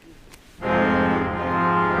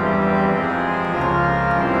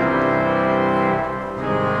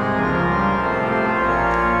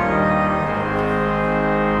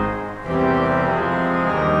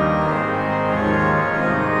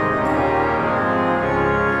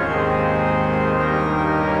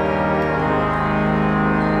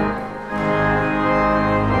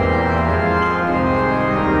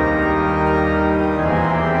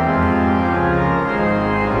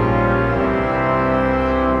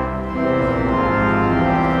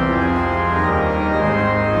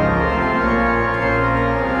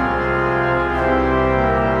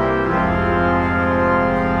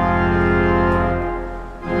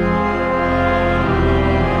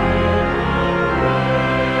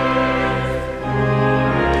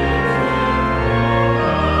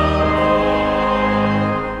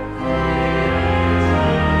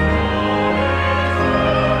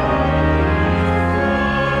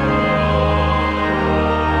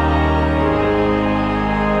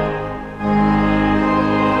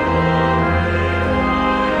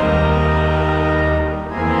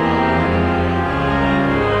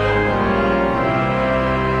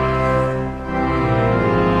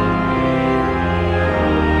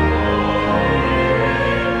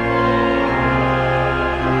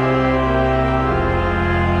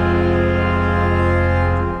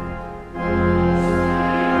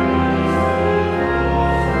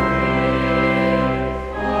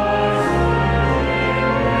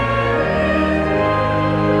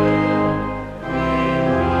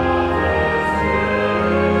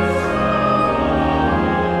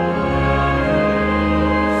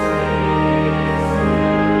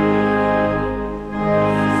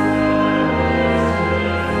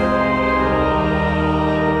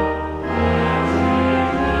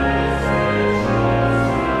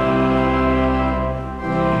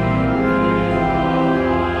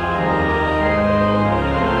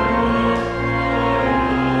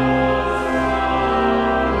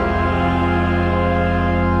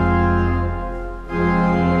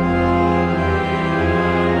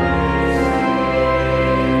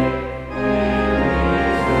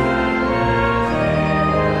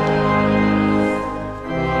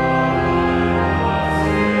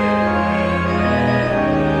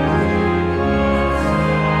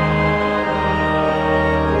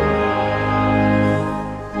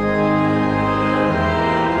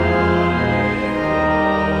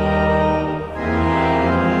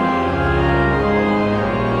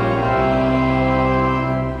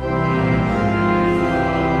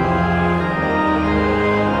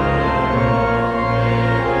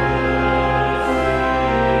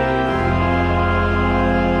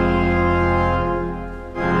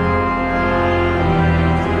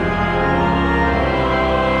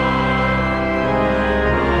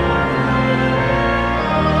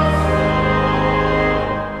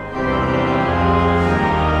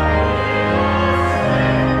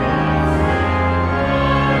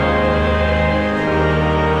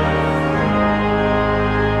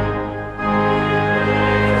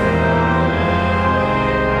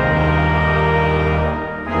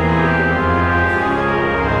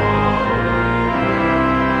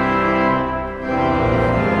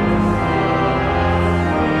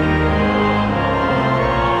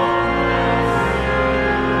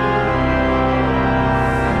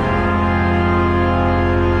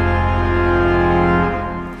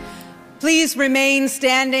 Please remain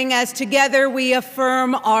standing as together we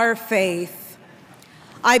affirm our faith.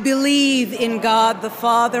 I believe in God the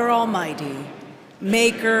Father Almighty,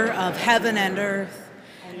 maker of heaven and earth,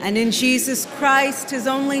 and in Jesus Christ, his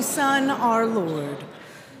only Son, our Lord,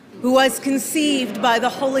 who was conceived by the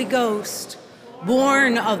Holy Ghost,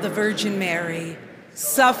 born of the Virgin Mary,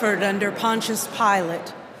 suffered under Pontius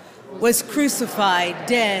Pilate, was crucified,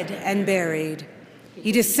 dead, and buried.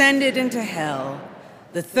 He descended into hell.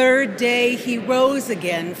 The third day he rose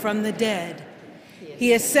again from the dead.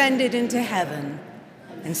 He ascended into heaven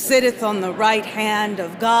and sitteth on the right hand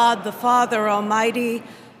of God the Father Almighty.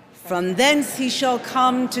 From thence he shall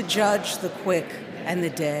come to judge the quick and the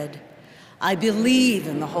dead. I believe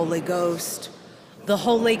in the Holy Ghost, the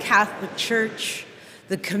Holy Catholic Church,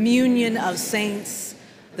 the communion of saints,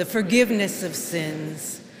 the forgiveness of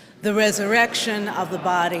sins, the resurrection of the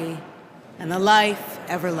body, and the life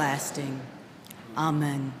everlasting.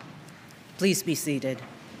 Amen. Please be seated.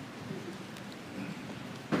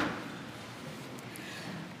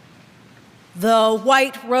 The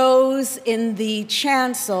white rose in the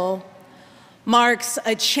chancel marks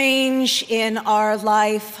a change in our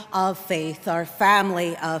life of faith, our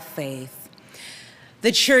family of faith.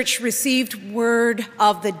 The church received word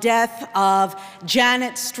of the death of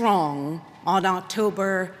Janet Strong on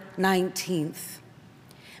October 19th.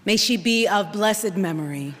 May she be of blessed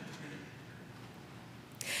memory.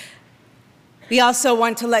 We also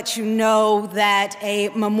want to let you know that a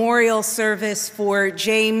memorial service for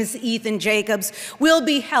James Ethan Jacobs will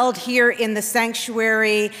be held here in the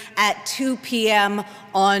sanctuary at 2 p.m.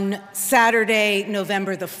 on Saturday,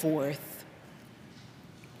 November the 4th.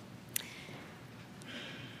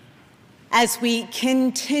 As we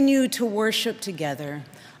continue to worship together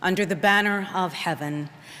under the banner of heaven,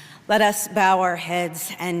 let us bow our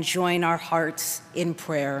heads and join our hearts in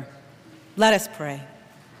prayer. Let us pray.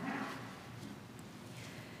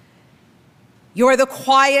 You're the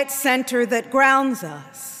quiet center that grounds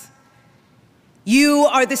us. You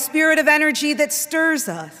are the spirit of energy that stirs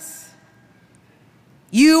us.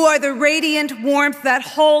 You are the radiant warmth that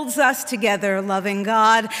holds us together, loving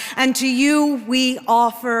God, and to you we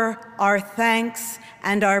offer our thanks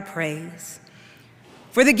and our praise.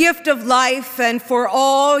 For the gift of life and for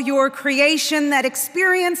all your creation that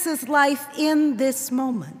experiences life in this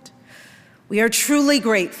moment, we are truly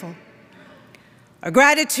grateful. Our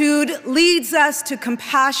gratitude leads us to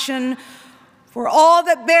compassion for all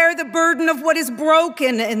that bear the burden of what is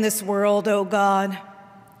broken in this world, O God.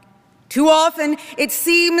 Too often, it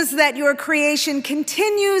seems that your creation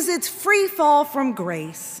continues its free fall from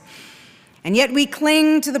grace, and yet we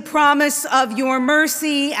cling to the promise of your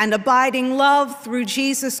mercy and abiding love through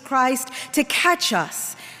Jesus Christ to catch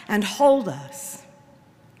us and hold us.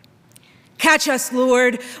 Catch us,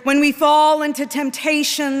 Lord, when we fall into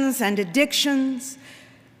temptations and addictions.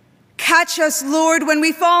 Catch us, Lord, when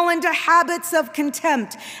we fall into habits of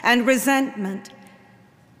contempt and resentment.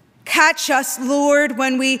 Catch us, Lord,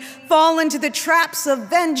 when we fall into the traps of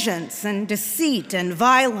vengeance and deceit and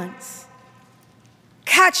violence.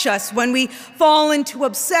 Catch us when we fall into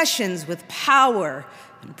obsessions with power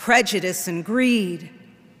and prejudice and greed.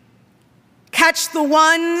 Catch the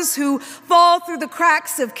ones who fall through the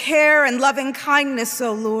cracks of care and loving kindness,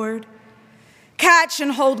 O Lord. Catch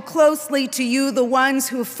and hold closely to you the ones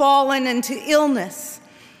who have fallen into illness,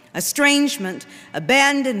 estrangement,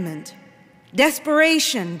 abandonment,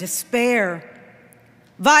 desperation, despair,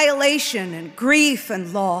 violation and grief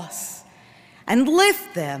and loss, and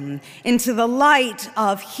lift them into the light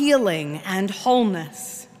of healing and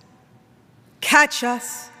wholeness. Catch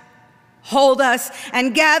us, hold us,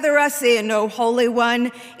 and gather us in, O Holy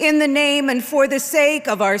One, in the name and for the sake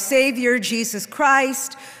of our Savior, Jesus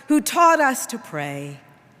Christ, who taught us to pray.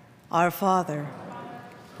 Our Father,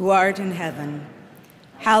 who art in heaven,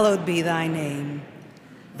 hallowed be thy name.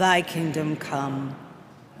 Thy kingdom come,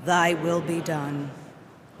 thy will be done,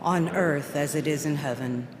 on earth as it is in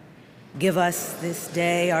heaven. Give us this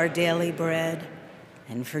day our daily bread,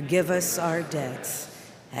 and forgive us our debts,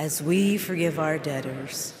 as we forgive our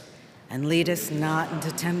debtors. And lead us not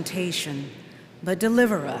into temptation, but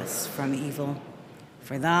deliver us from evil.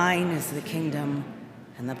 For thine is the kingdom,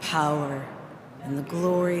 and the power, and the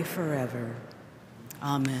glory forever.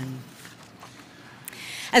 Amen.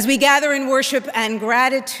 As we gather in worship and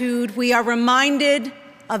gratitude, we are reminded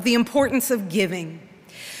of the importance of giving.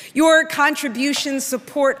 Your contributions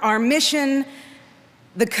support our mission,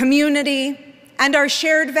 the community, and our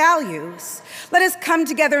shared values. Let us come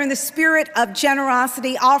together in the spirit of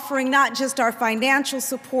generosity, offering not just our financial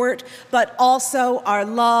support, but also our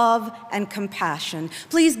love and compassion.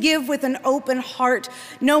 Please give with an open heart,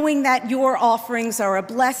 knowing that your offerings are a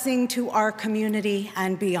blessing to our community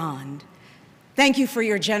and beyond. Thank you for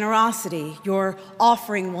your generosity. Your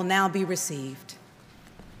offering will now be received.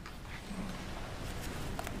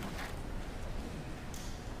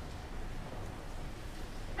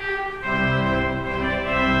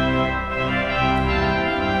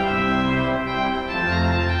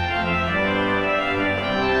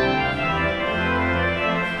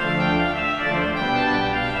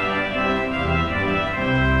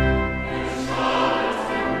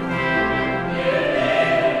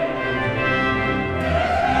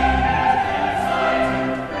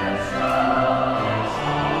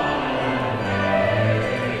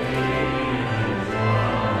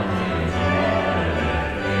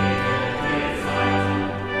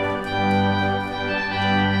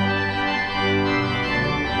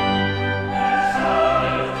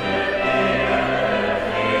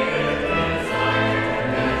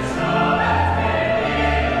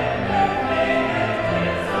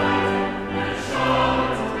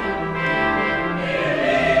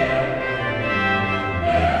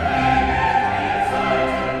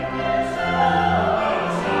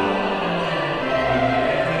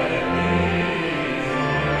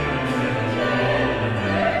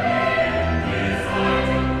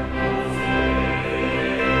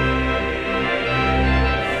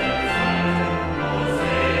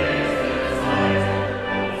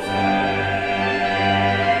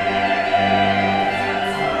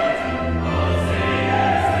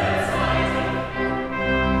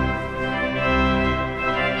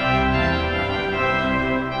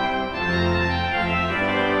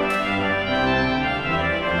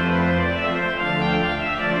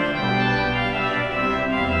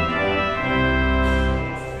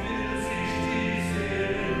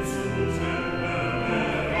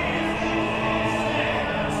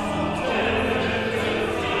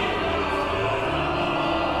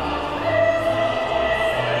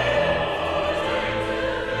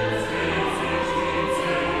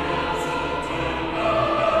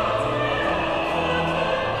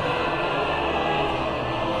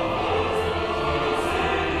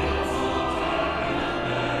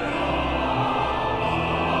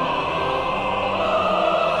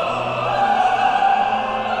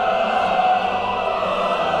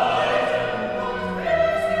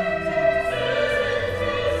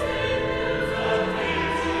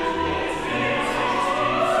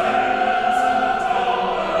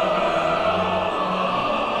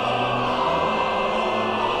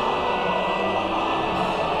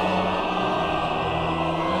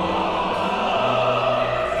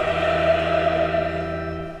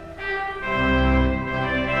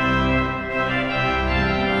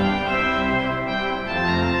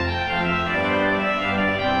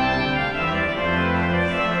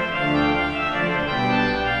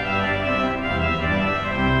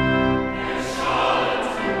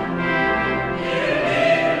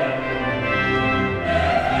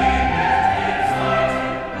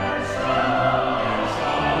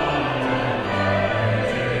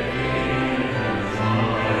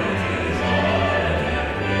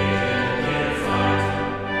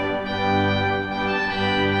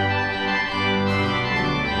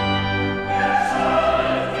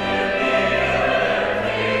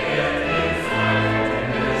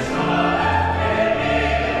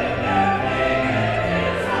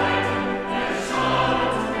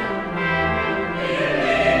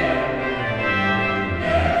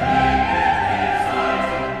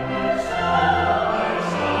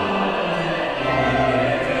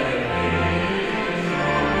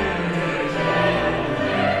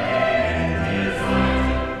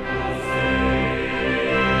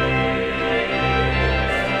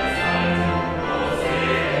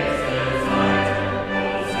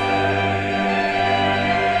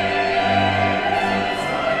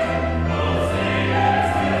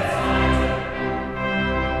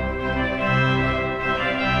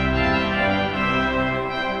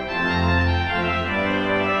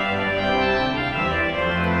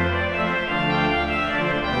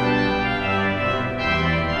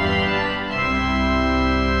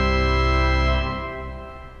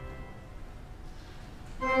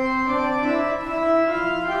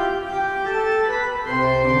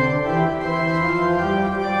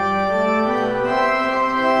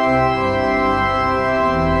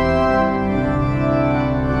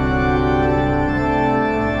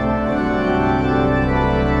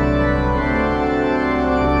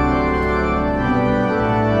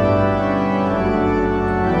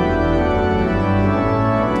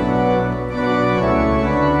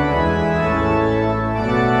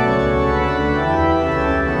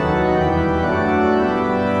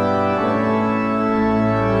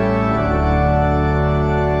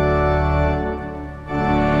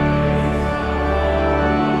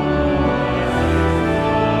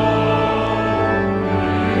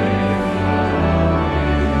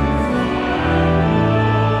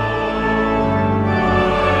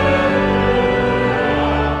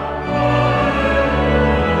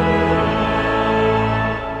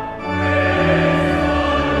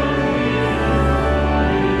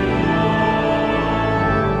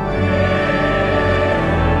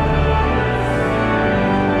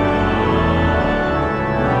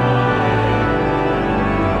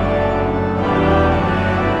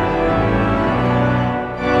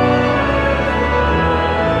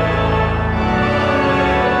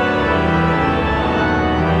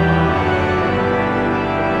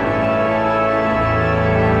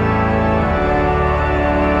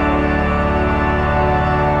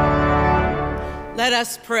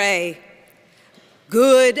 us pray.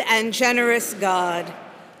 Good and generous God,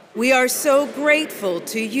 we are so grateful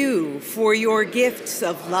to you for your gifts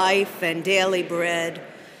of life and daily bread.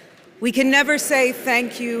 We can never say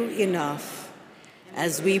thank you enough.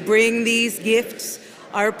 As we bring these gifts,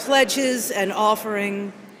 our pledges and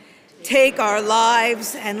offering, take our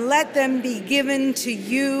lives and let them be given to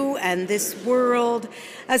you and this world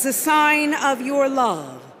as a sign of your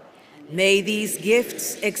love. May these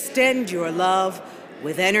gifts extend your love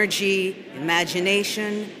with energy,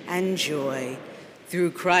 imagination, and joy.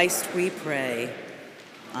 Through Christ we pray.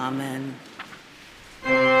 Amen.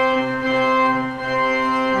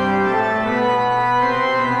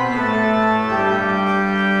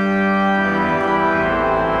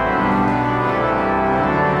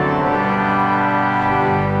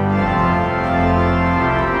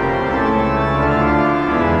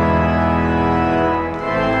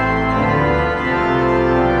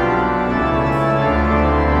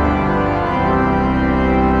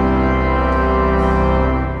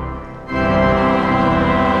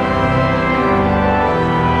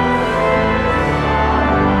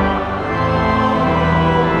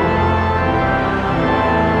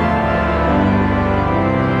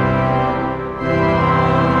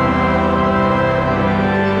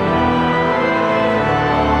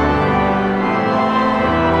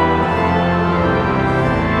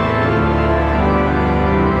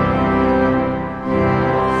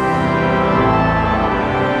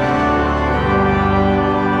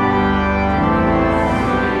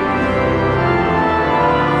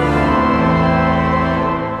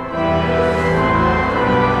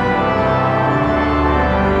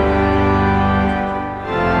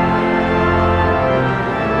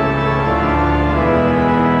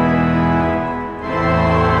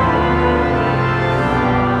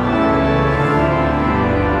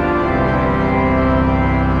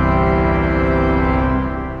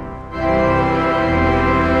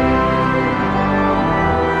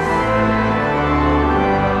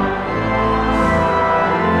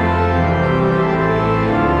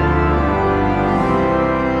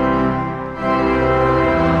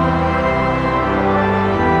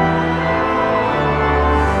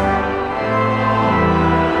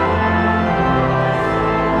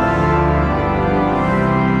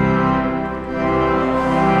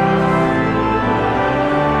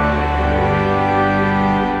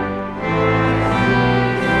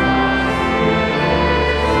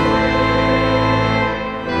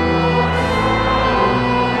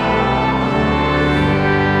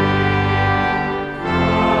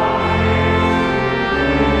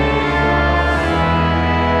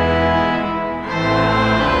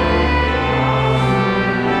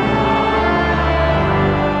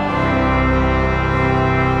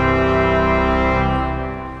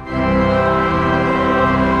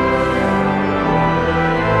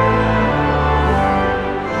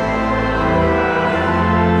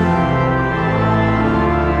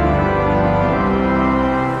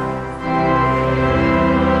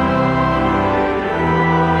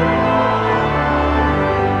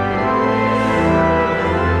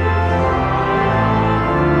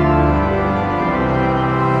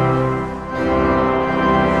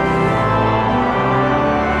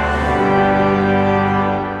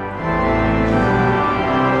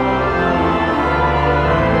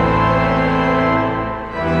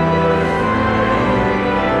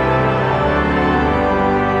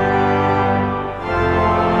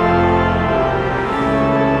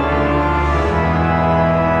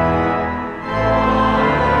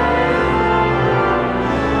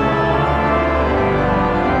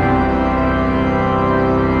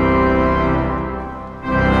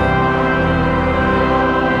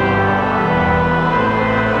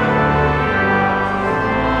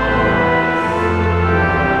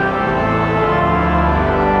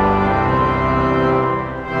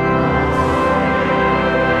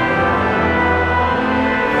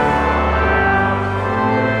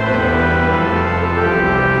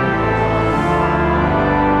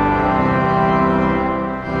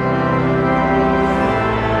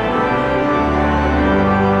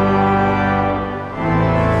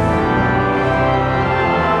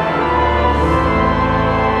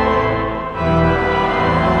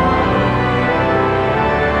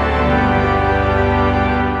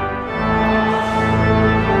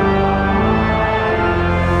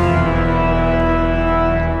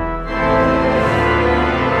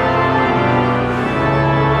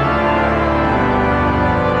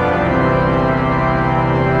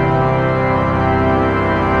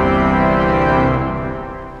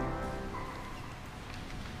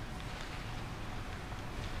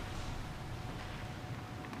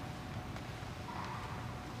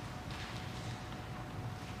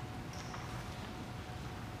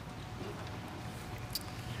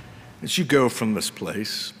 As you go from this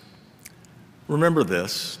place, remember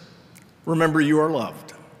this. Remember you are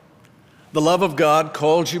loved. The love of God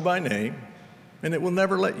calls you by name, and it will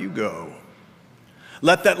never let you go.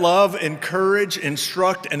 Let that love encourage,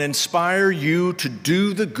 instruct, and inspire you to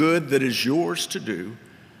do the good that is yours to do,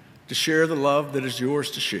 to share the love that is yours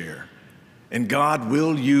to share. And God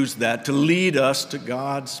will use that to lead us to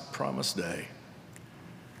God's promised day.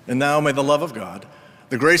 And now may the love of God,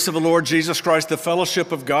 the grace of the Lord Jesus Christ, the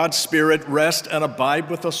fellowship of God's Spirit rest and abide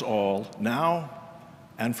with us all, now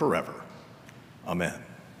and forever. Amen.